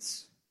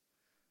parents.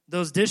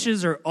 Those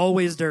dishes are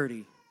always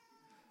dirty.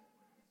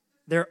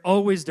 They're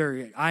always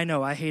dirty. I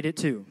know, I hate it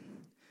too.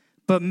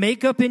 But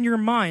make up in your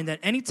mind that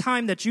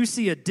anytime that you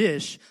see a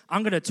dish,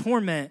 I'm going to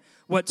torment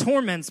what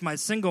torments my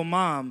single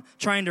mom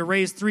trying to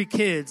raise 3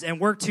 kids and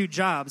work 2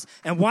 jobs,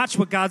 and watch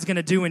what God's going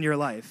to do in your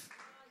life.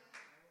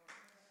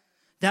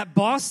 That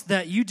boss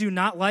that you do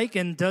not like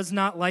and does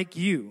not like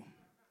you.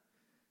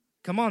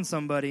 Come on,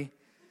 somebody.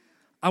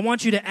 I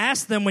want you to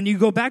ask them when you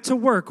go back to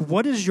work,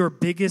 what is your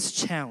biggest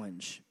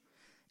challenge?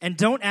 And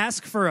don't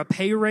ask for a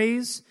pay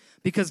raise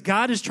because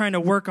God is trying to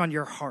work on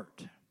your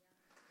heart.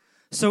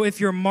 So if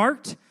you're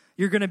marked,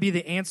 you're going to be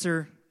the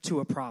answer to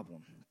a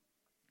problem.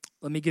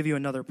 Let me give you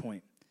another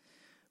point.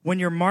 When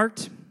you're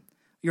marked,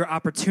 your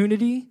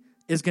opportunity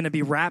is going to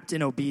be wrapped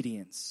in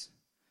obedience.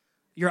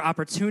 Your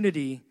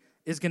opportunity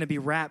is going to be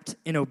wrapped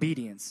in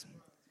obedience.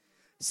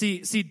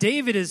 See,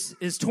 David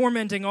is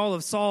tormenting all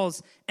of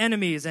Saul's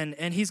enemies,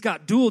 and he's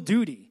got dual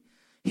duty.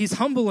 He's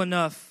humble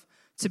enough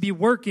to be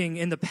working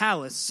in the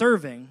palace,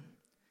 serving,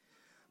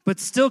 but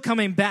still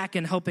coming back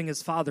and helping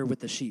his father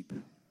with the sheep.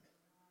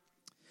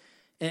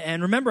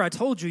 And remember, I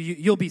told you,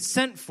 you'll be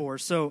sent for.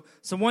 So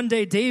one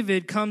day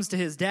David comes to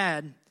his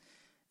dad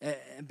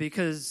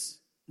because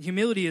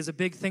humility is a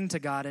big thing to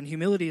God, and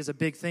humility is a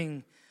big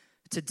thing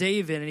to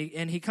David.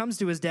 And he comes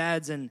to his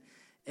dad's, and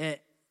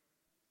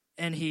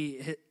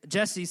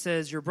Jesse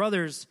says, "Your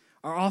brothers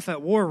are off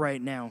at war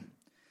right now.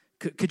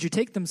 Could you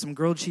take them some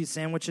grilled cheese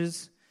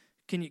sandwiches?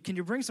 Can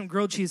you bring some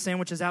grilled cheese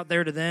sandwiches out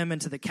there to them and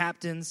to the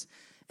captains?"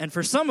 And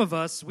for some of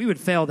us, we would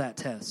fail that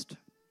test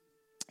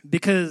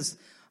because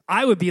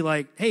I would be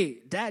like,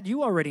 "Hey, Dad,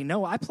 you already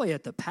know I play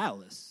at the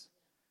palace.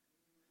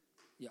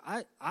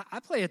 Yeah, I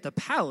play at the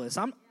palace.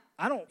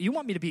 You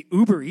want me to be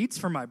Uber Eats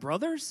for my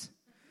brothers?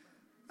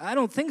 I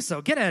don't think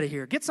so. Get out of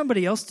here. Get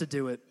somebody else to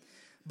do it."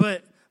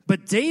 But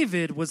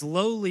David was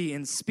lowly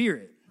in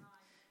spirit.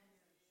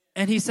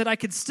 And he said, "I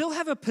could still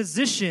have a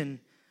position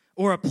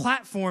or a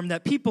platform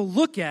that people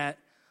look at,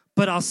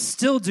 but I'll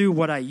still do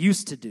what I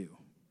used to do."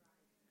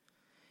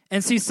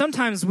 And see,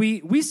 sometimes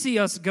we see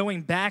us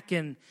going back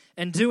and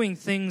doing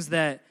things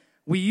that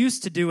we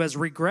used to do as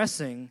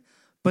regressing,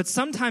 but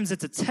sometimes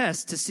it's a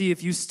test to see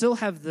if you still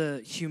have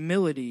the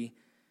humility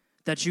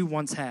that you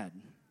once had.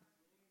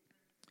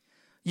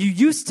 You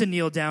used to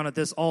kneel down at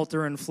this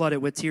altar and flood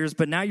it with tears,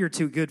 but now you're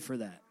too good for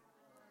that.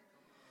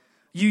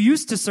 You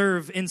used to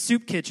serve in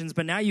soup kitchens,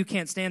 but now you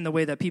can't stand the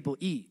way that people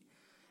eat.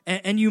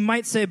 And you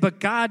might say, "But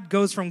God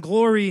goes from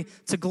glory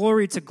to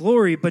glory to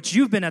glory," but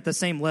you've been at the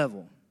same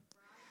level.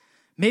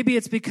 Maybe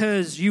it's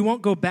because you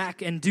won't go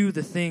back and do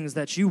the things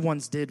that you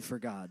once did for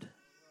God.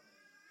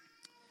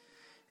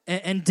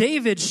 And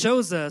David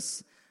shows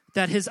us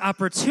that his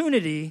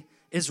opportunity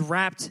is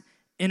wrapped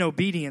in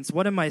obedience.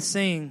 What am I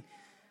saying?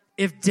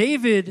 If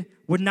David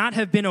would not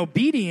have been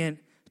obedient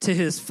to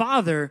his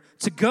father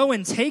to go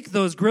and take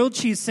those grilled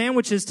cheese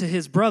sandwiches to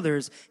his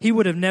brothers, he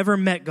would have never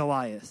met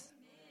Goliath.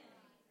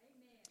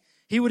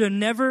 He would have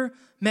never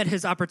met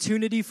his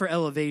opportunity for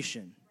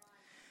elevation.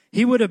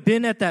 He would have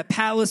been at that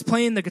palace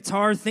playing the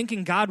guitar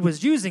thinking God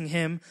was using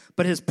him,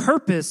 but his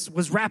purpose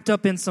was wrapped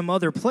up in some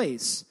other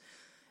place.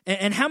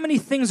 And how many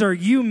things are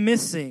you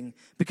missing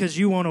because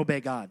you won't obey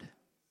God?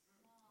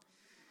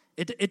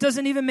 It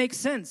doesn't even make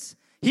sense.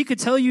 He could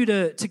tell you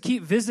to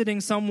keep visiting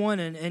someone,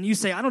 and you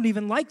say, "I don't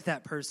even like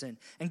that person."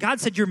 And God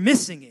said, "You're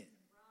missing it."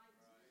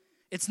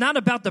 It's not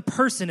about the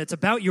person, it's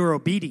about your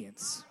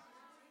obedience.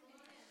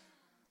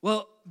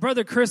 Well,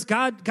 Brother Chris,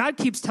 God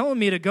keeps telling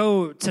me to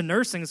go to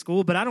nursing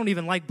school, but I don't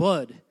even like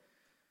blood.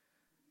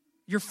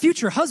 Your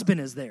future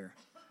husband is there.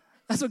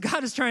 That's what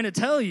God is trying to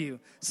tell you.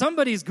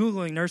 Somebody's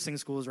Googling nursing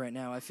schools right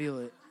now. I feel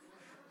it.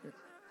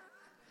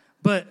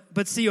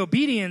 But see,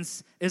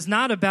 obedience is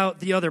not about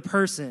the other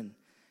person.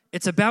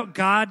 It's about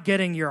God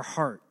getting your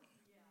heart.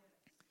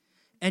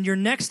 And your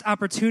next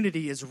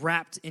opportunity is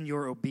wrapped in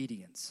your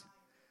obedience.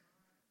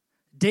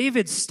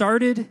 David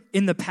started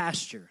in the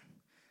pasture,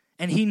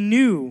 and he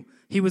knew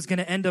he was going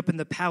to end up in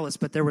the palace,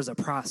 but there was a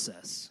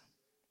process.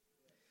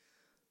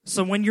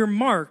 So when you're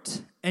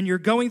marked and you're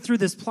going through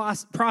this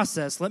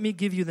process, let me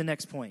give you the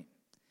next point.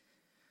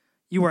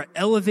 You are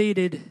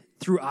elevated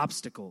through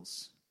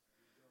obstacles.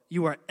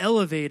 You are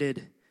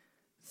elevated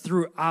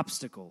through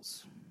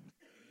obstacles.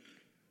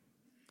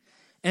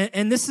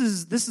 And this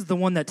is the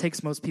one that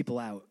takes most people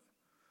out.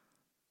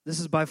 This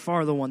is by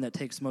far the one that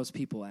takes most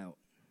people out.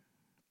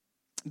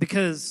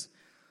 Because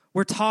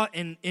we're taught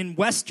in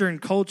Western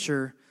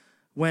culture,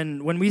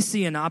 when we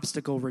see an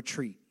obstacle,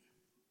 retreat.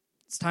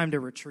 It's time to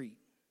retreat.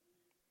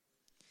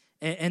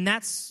 And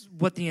that's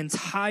what the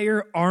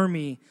entire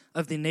army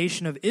of the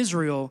nation of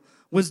Israel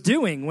was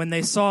doing when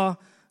they saw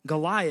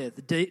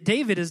Goliath.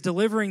 David is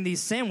delivering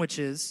these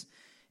sandwiches,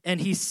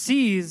 and he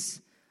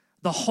sees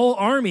the whole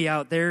army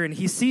out there, and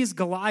he sees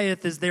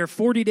Goliath is there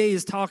 40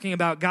 days talking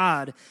about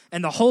God,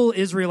 and the whole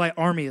Israelite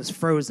army is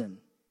frozen.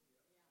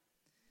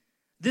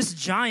 This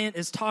giant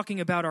is talking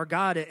about our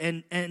God,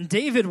 and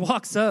David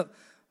walks up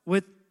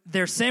with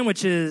their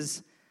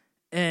sandwiches,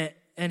 and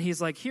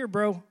he's like, "Here,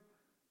 bro,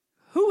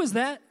 who was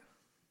that?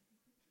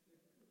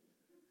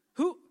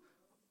 Who?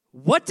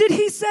 What did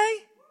he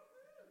say?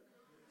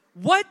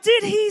 What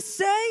did he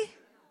say?"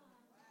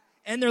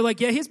 And they're like,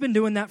 "Yeah, he's been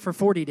doing that for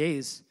 40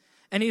 days.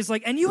 And he's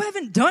like, "And you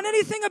haven't done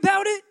anything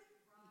about it?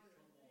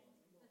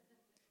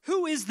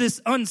 Who is this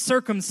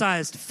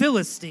uncircumcised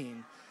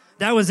Philistine?"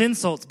 That was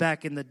insults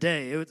back in the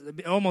day. It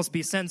would almost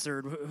be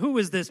censored. "Who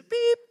is this?"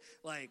 Beep.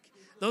 Like,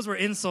 those were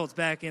insults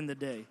back in the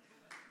day.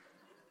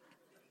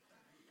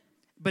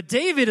 But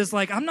David is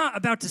like, "I'm not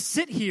about to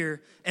sit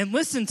here and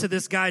listen to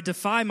this guy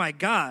defy my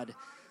God."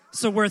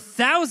 So where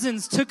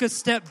thousands took a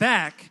step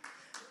back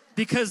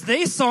because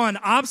they saw an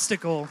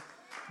obstacle,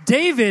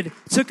 David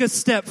took a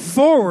step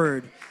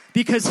forward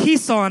because he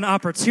saw an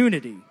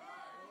opportunity.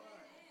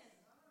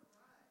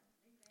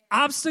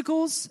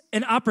 Obstacles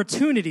and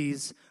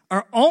opportunities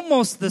are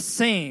almost the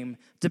same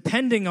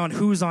depending on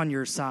who's on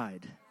your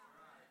side.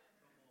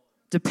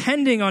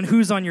 depending on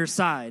who's on your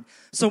side.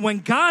 So when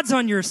God's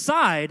on your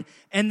side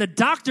and the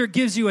doctor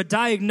gives you a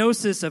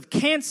diagnosis of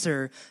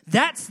cancer,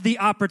 that's the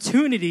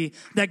opportunity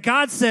that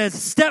God says,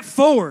 step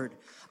forward.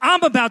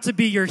 I'm about to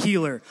be your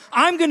healer.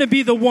 I'm going to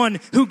be the one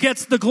who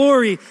gets the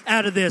glory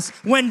out of this.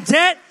 When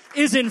debt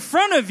is in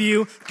front of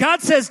you,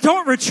 God says,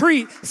 don't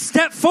retreat,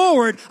 step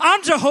forward.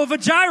 I'm Jehovah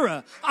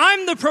Jireh.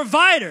 I'm the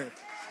provider.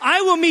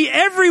 I will meet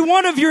every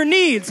one of your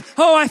needs.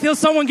 Oh, I feel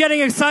someone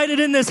getting excited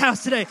in this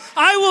house today.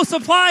 I will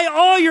supply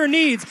all your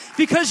needs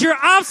because your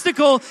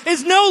obstacle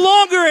is no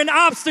longer an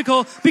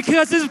obstacle,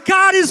 because if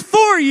God is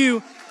for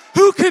you,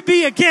 who could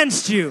be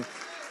against you?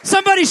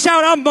 Somebody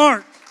shout, I'm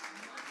marked.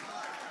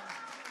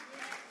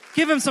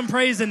 Give him some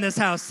praise in this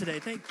house today.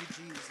 Thank you,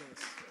 Jesus.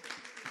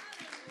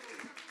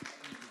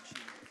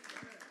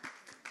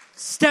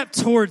 Step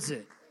towards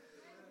it.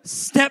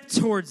 Step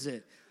towards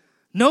it.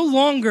 No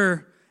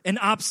longer an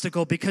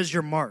obstacle because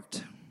you're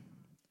marked.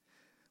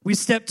 We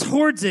step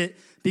towards it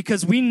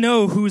because we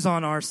know who's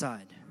on our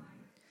side.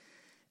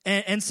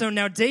 And so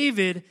now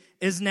David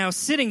is now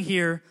sitting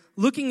here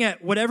looking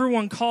at what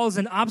everyone calls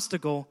an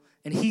obstacle,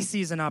 and he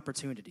sees an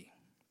opportunity.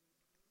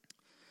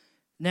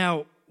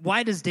 Now,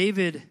 why does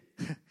David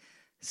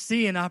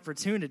see an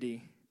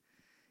opportunity?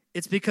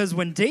 It's because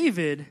when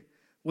David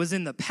was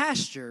in the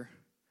pasture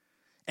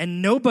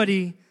and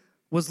nobody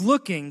was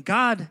looking,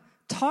 God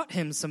taught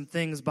him some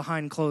things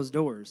behind closed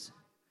doors.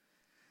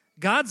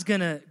 God's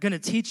gonna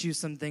teach you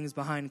some things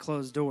behind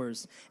closed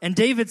doors. And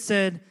David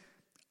said,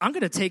 I'm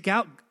gonna take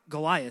out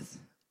Goliath.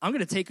 I'm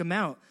gonna take him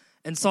out.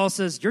 And Saul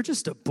says, you're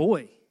just a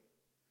boy.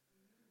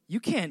 You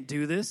can't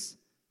do this.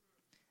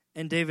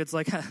 And David's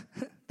like,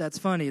 that's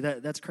funny.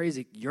 That's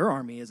crazy. Your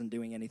army isn't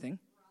doing anything.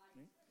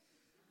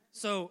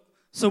 So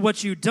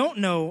what you don't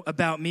know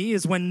about me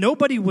is when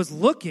nobody was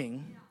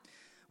looking,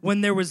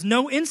 when there was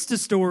no Insta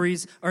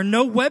stories or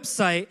no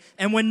website,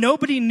 and when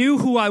nobody knew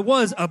who I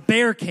was, a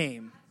bear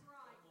came.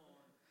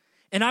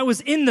 And I was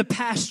in the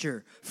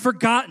pasture,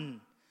 forgotten.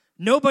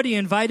 Nobody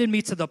invited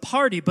me to the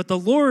party, but the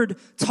Lord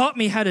taught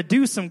me how to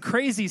do some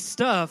crazy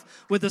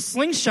stuff with a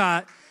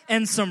slingshot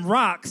and some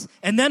rocks.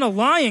 And then a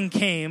lion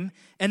came,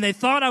 and they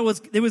thought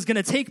it was going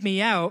to take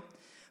me out,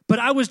 but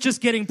I was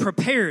just getting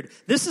prepared.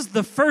 This is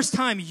the first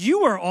time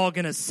you are all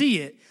going to see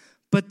it.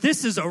 But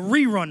this is a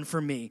rerun for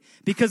me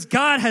because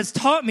God has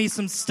taught me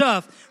some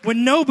stuff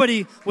when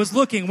nobody was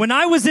looking. When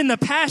I was in the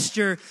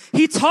pasture,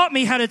 he taught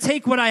me how to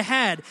take what I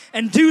had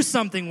and do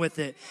something with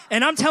it.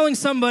 And I'm telling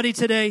somebody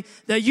today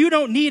that you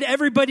don't need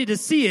everybody to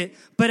see it,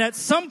 but at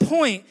some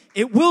point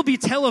it will be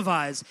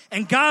televised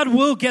and God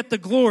will get the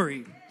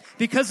glory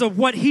because of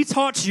what he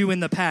taught you in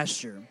the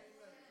pasture.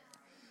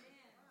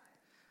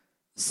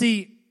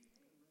 See,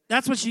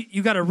 that's what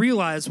you got to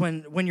realize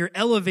when you're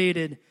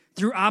elevated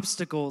through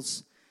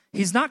obstacles.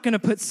 He's not going to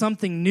put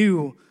something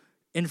new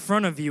in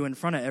front of you, in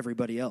front of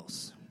everybody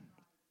else.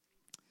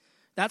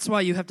 That's why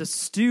you have to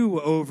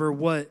stew over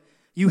what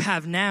you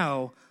have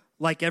now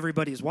like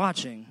everybody's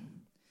watching.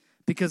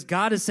 Because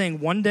God is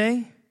saying, one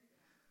day,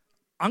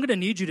 I'm going to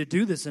need you to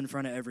do this in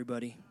front of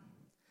everybody.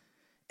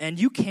 And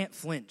you can't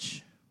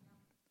flinch.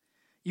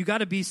 You got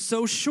to be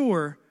so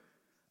sure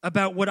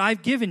about what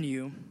I've given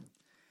you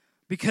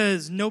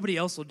because nobody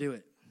else will do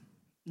it.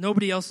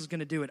 Nobody else is going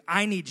to do it.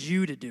 I need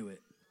you to do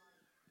it.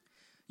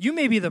 You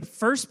may be the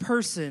first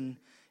person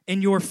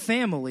in your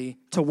family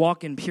to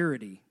walk in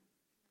purity.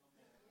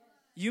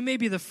 You may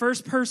be the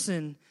first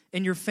person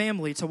in your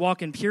family to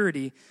walk in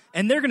purity,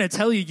 and they're going to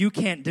tell you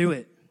can't do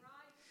it.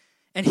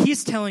 And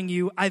he's telling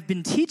you, I've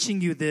been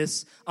teaching you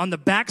this on the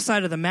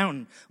backside of the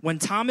mountain. When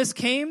Thomas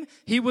came,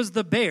 he was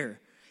the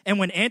bear. And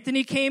when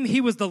Anthony came, he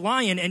was the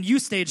lion, and you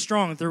stayed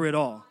strong through it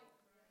all.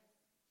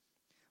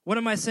 What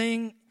am I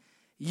saying?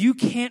 You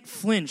can't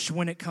flinch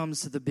when it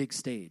comes to the big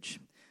stage.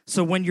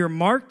 So when you're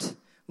marked,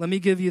 let me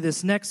give you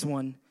this next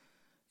one.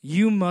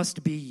 You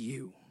must be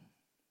you.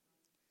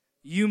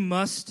 You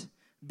must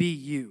be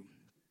you.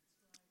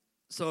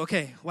 So,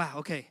 okay.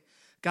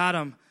 God,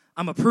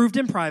 I'm approved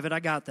in private. I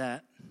got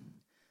that.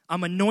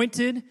 I'm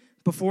anointed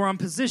before I'm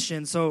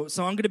positioned. So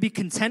I'm going to be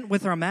content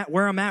with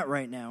where I'm at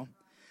right now.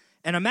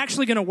 And I'm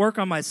actually going to work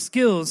on my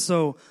skills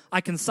so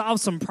I can solve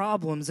some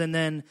problems. And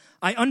then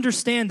I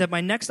understand that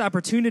my next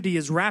opportunity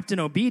is wrapped in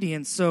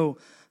obedience. So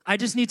I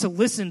just need to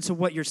listen to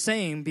what you're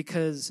saying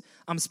because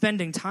I'm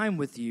spending time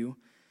with you.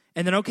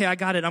 And then, okay, I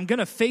got it. I'm going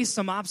to face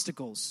some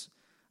obstacles.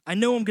 I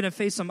know I'm going to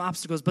face some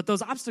obstacles, but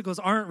those obstacles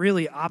aren't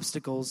really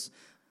obstacles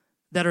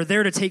that are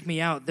there to take me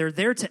out. They're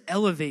there to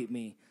elevate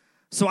me.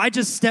 So I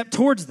just step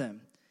towards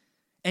them.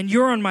 And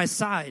you're on my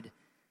side.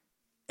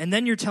 And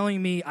then you're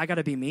telling me I got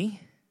to be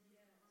me?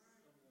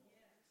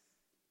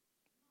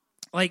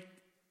 Like,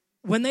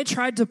 when they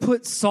tried to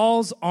put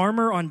Saul's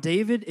armor on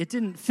David, it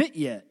didn't fit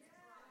yet.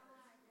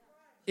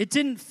 It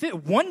didn't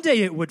fit. One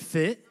day it would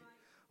fit.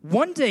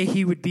 One day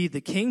he would be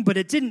the king, but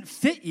it didn't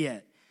fit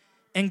yet.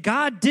 And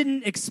God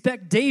didn't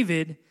expect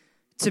David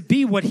to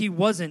be what he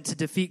wasn't to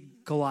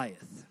defeat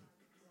Goliath.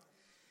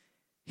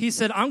 He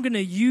said, I'm going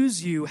to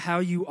use you how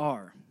you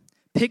are.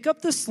 Pick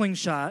up the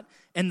slingshot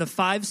and the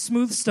 5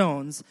 smooth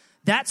stones,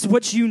 That's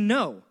what you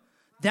know.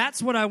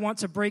 That's what I want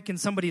to break in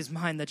somebody's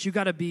mind, that you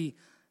got to be,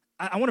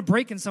 I want to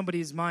break in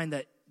somebody's mind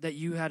that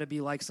you had to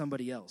be like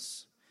somebody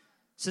else.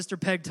 Sister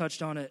Peg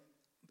touched on it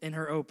in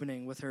her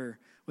opening with her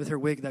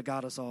wig that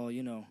got us all,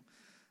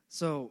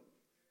 So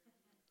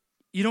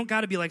you don't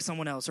got to be like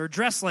someone else or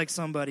dress like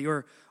somebody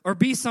or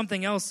be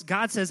something else.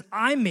 God says,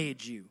 I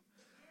made you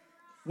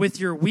with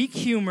your weak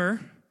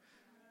humor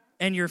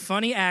and your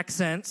funny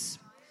accents.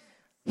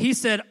 He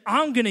said,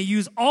 I'm going to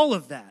use all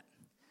of that.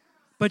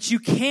 But you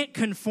can't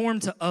conform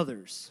to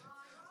others.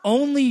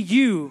 Only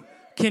you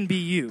can be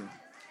you.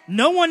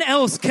 No one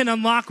else can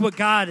unlock what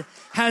God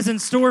has in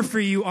store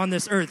for you on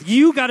this earth.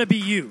 You got to be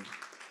you.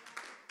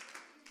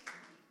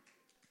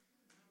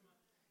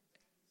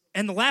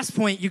 And the last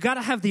point, you got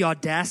to have the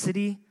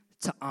audacity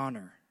to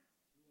honor.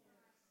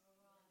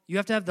 You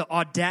have to have the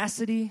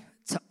audacity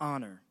to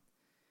honor.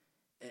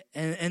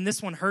 And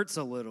this one hurts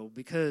a little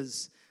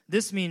because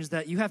this means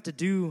that you have to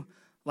do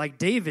like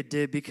David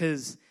did,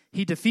 because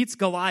he defeats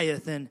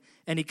Goliath and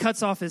he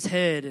cuts off his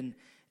head,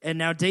 and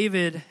now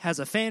David has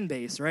a fan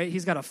base, right?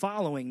 He's got a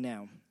following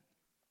now.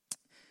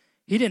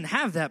 He didn't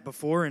have that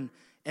before, and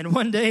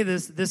one day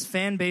this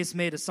fan base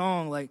made a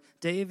song like,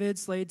 David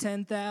slayed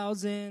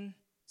 10,000,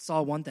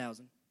 Saul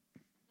 1,000,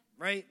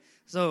 right?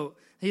 So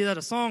he had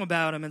a song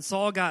about him, and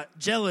Saul got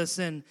jealous,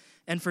 and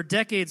for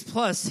decades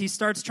plus, he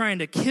starts trying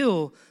to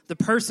kill the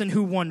person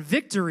who won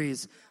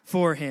victories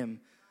for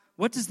him.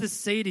 What does this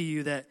say to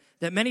you?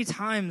 That many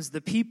times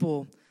the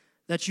people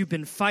that you've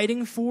been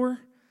fighting for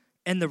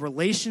and the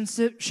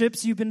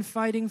relationships you've been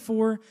fighting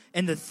for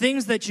and the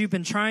things that you've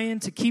been trying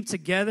to keep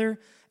together,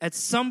 at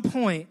some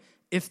point,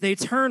 if they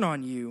turn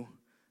on you,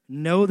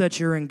 know that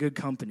you're in good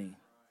company.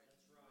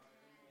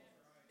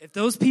 If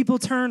those people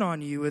turn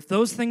on you, if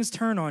those things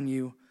turn on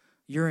you,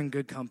 you're in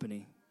good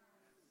company.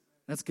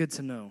 That's good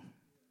to know.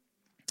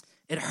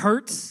 It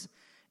hurts,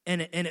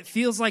 and it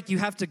feels like you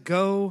have to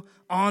go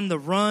on the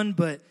run,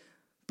 but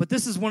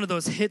this is one of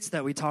those hits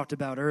that we talked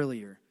about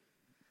earlier.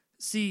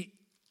 See,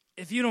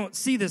 if you don't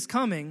see this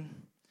coming,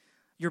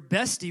 your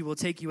bestie will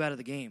take you out of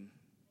the game.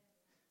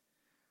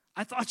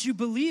 I thought you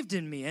believed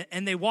in me,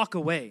 and they walk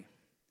away.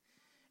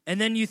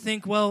 And then you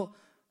think, well,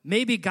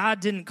 maybe God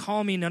didn't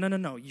call me.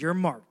 No. You're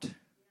marked.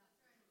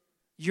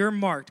 You're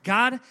marked.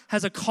 God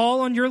has a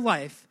call on your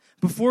life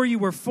before you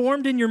were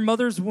formed in your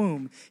mother's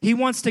womb. He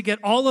wants to get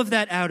all of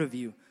that out of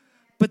you.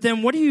 But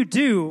then what do you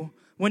do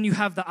when you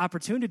have the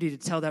opportunity to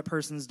tell that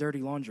person's dirty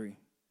laundry?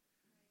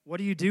 What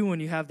do you do when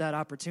you have that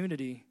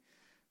opportunity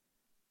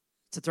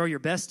to throw your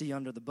bestie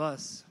under the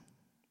bus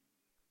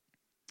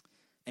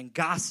and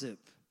gossip,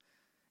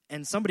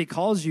 and somebody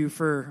calls you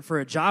for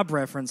a job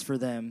reference for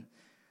them?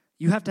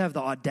 You have to have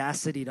the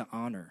audacity to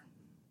honor.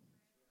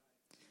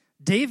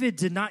 David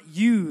did not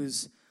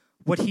use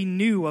what he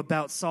knew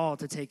about Saul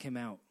to take him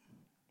out.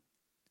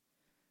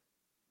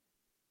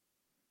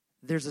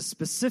 There's a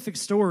specific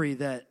story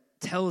that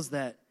tells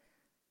that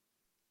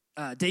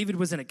David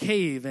was in a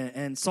cave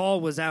and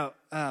Saul was out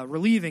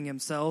relieving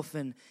himself,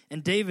 and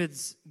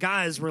David's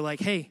guys were like,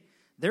 hey,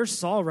 there's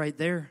Saul right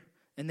there.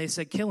 And they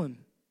said, kill him.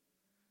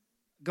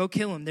 Go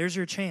kill him. There's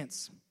your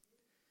chance.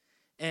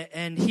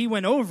 And he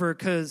went over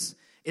because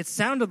it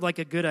sounded like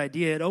a good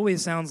idea. It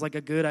always sounds like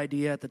a good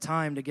idea at the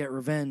time to get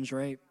revenge,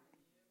 right?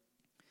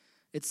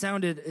 It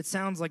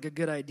sounds like a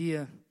good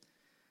idea.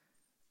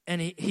 And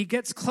he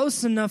gets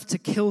close enough to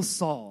kill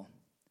Saul,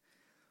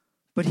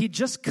 but he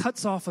just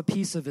cuts off a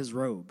piece of his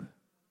robe.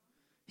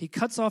 He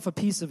cuts off a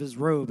piece of his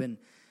robe, and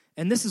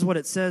this is what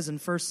it says in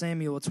 1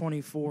 Samuel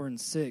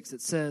 24:6.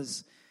 It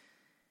says,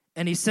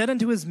 and he said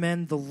unto his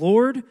men, the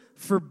Lord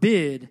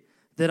forbid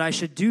that I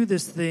should do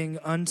this thing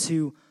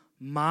unto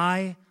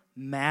my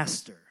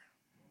master,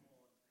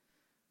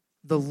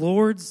 the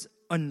Lord's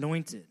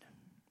anointed.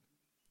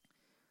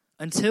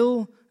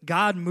 Until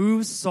God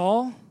moves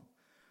Saul,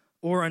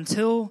 or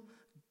until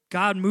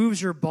God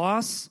moves your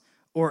boss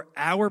or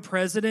our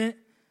president,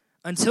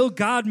 until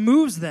God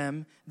moves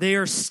them, they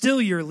are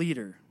still your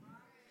leader.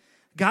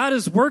 God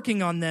is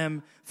working on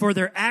them for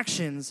their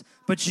actions,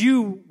 but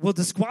you will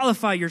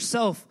disqualify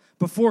yourself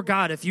before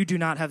God if you do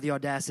not have the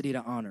audacity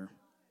to honor.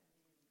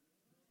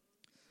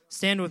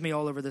 Stand with me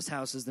all over this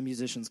house as the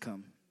musicians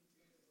come.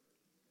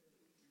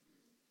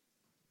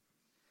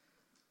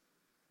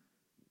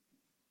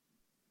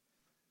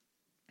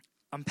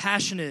 I'm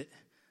passionate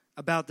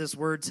about this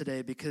word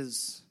today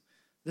because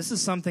this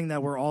is something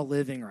that we're all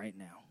living right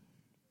now.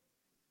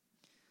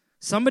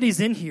 Somebody's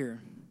in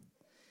here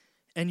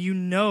and you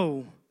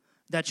know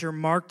that you're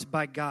marked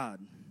by God,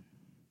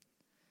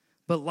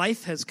 but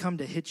life has come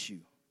to hit you.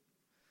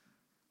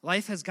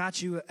 Life has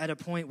got you at a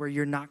point where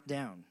you're knocked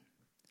down,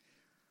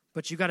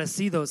 but you got to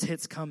see those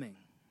hits coming.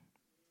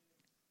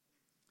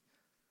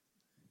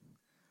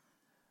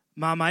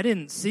 Mom, I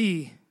didn't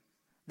see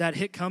that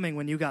hit coming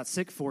when you got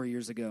sick 4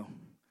 years ago.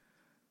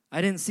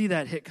 I didn't see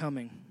that hit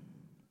coming.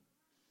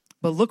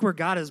 But look where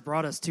God has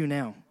brought us to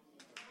now.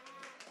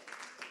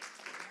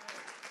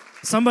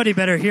 Somebody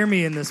better hear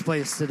me in this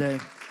place today.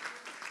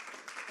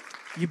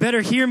 You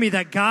better hear me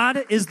that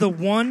God is the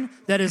one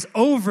that is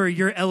over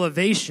your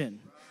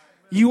elevation.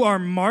 You are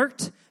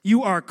marked,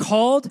 you are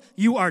called,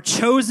 you are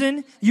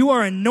chosen, you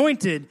are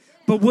anointed,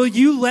 but will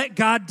you let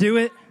God do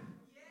it?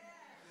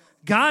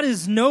 God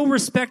is no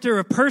respecter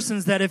of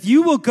persons, that if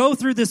you will go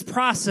through this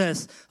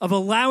process of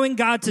allowing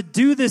God to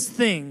do this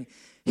thing,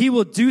 he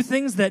will do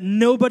things that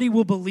nobody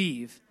will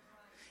believe,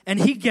 and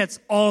he gets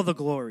all the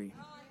glory.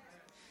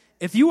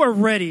 If you are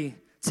ready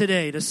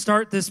today to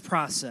start this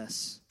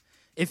process,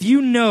 if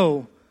you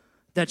know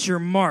that you're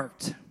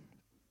marked,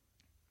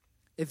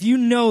 if you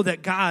know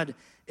that God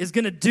is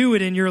going to do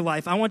it in your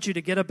life, I want you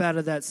to get up out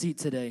of that seat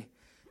today,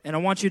 and I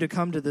want you to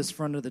come to this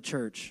front of the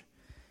church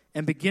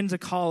and begin to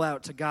call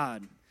out to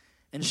God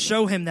and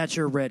show him that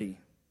you're ready.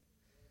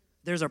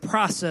 There's a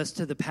process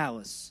to the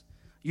palace.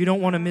 You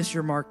don't want to miss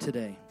your mark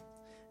today.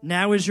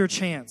 Now is your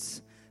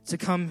chance to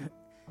come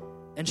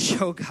and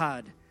show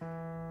God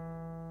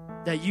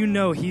that you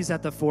know he's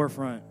at the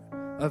forefront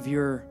of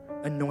your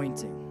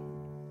anointing.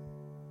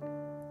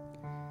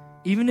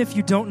 Even if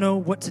you don't know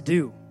what to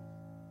do,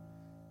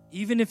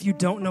 even if you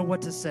don't know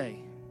what to say,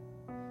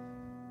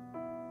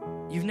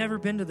 you've never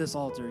been to this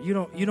altar, you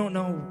don't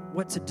know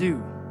what to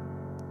do,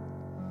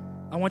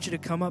 I want you to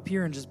come up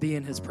here and just be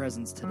in his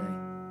presence today.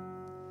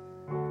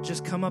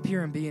 Just come up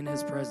here and be in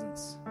his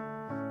presence.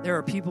 There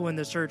are people in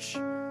this church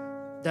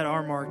that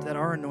are marked, that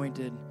are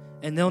anointed,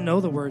 and they'll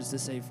know the words to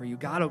say for you.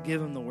 God will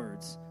give them the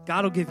words.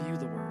 God will give you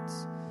the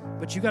words.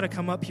 But you got to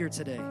come up here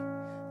today.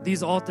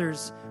 These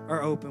altars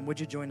are open. Would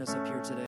you join us up here today?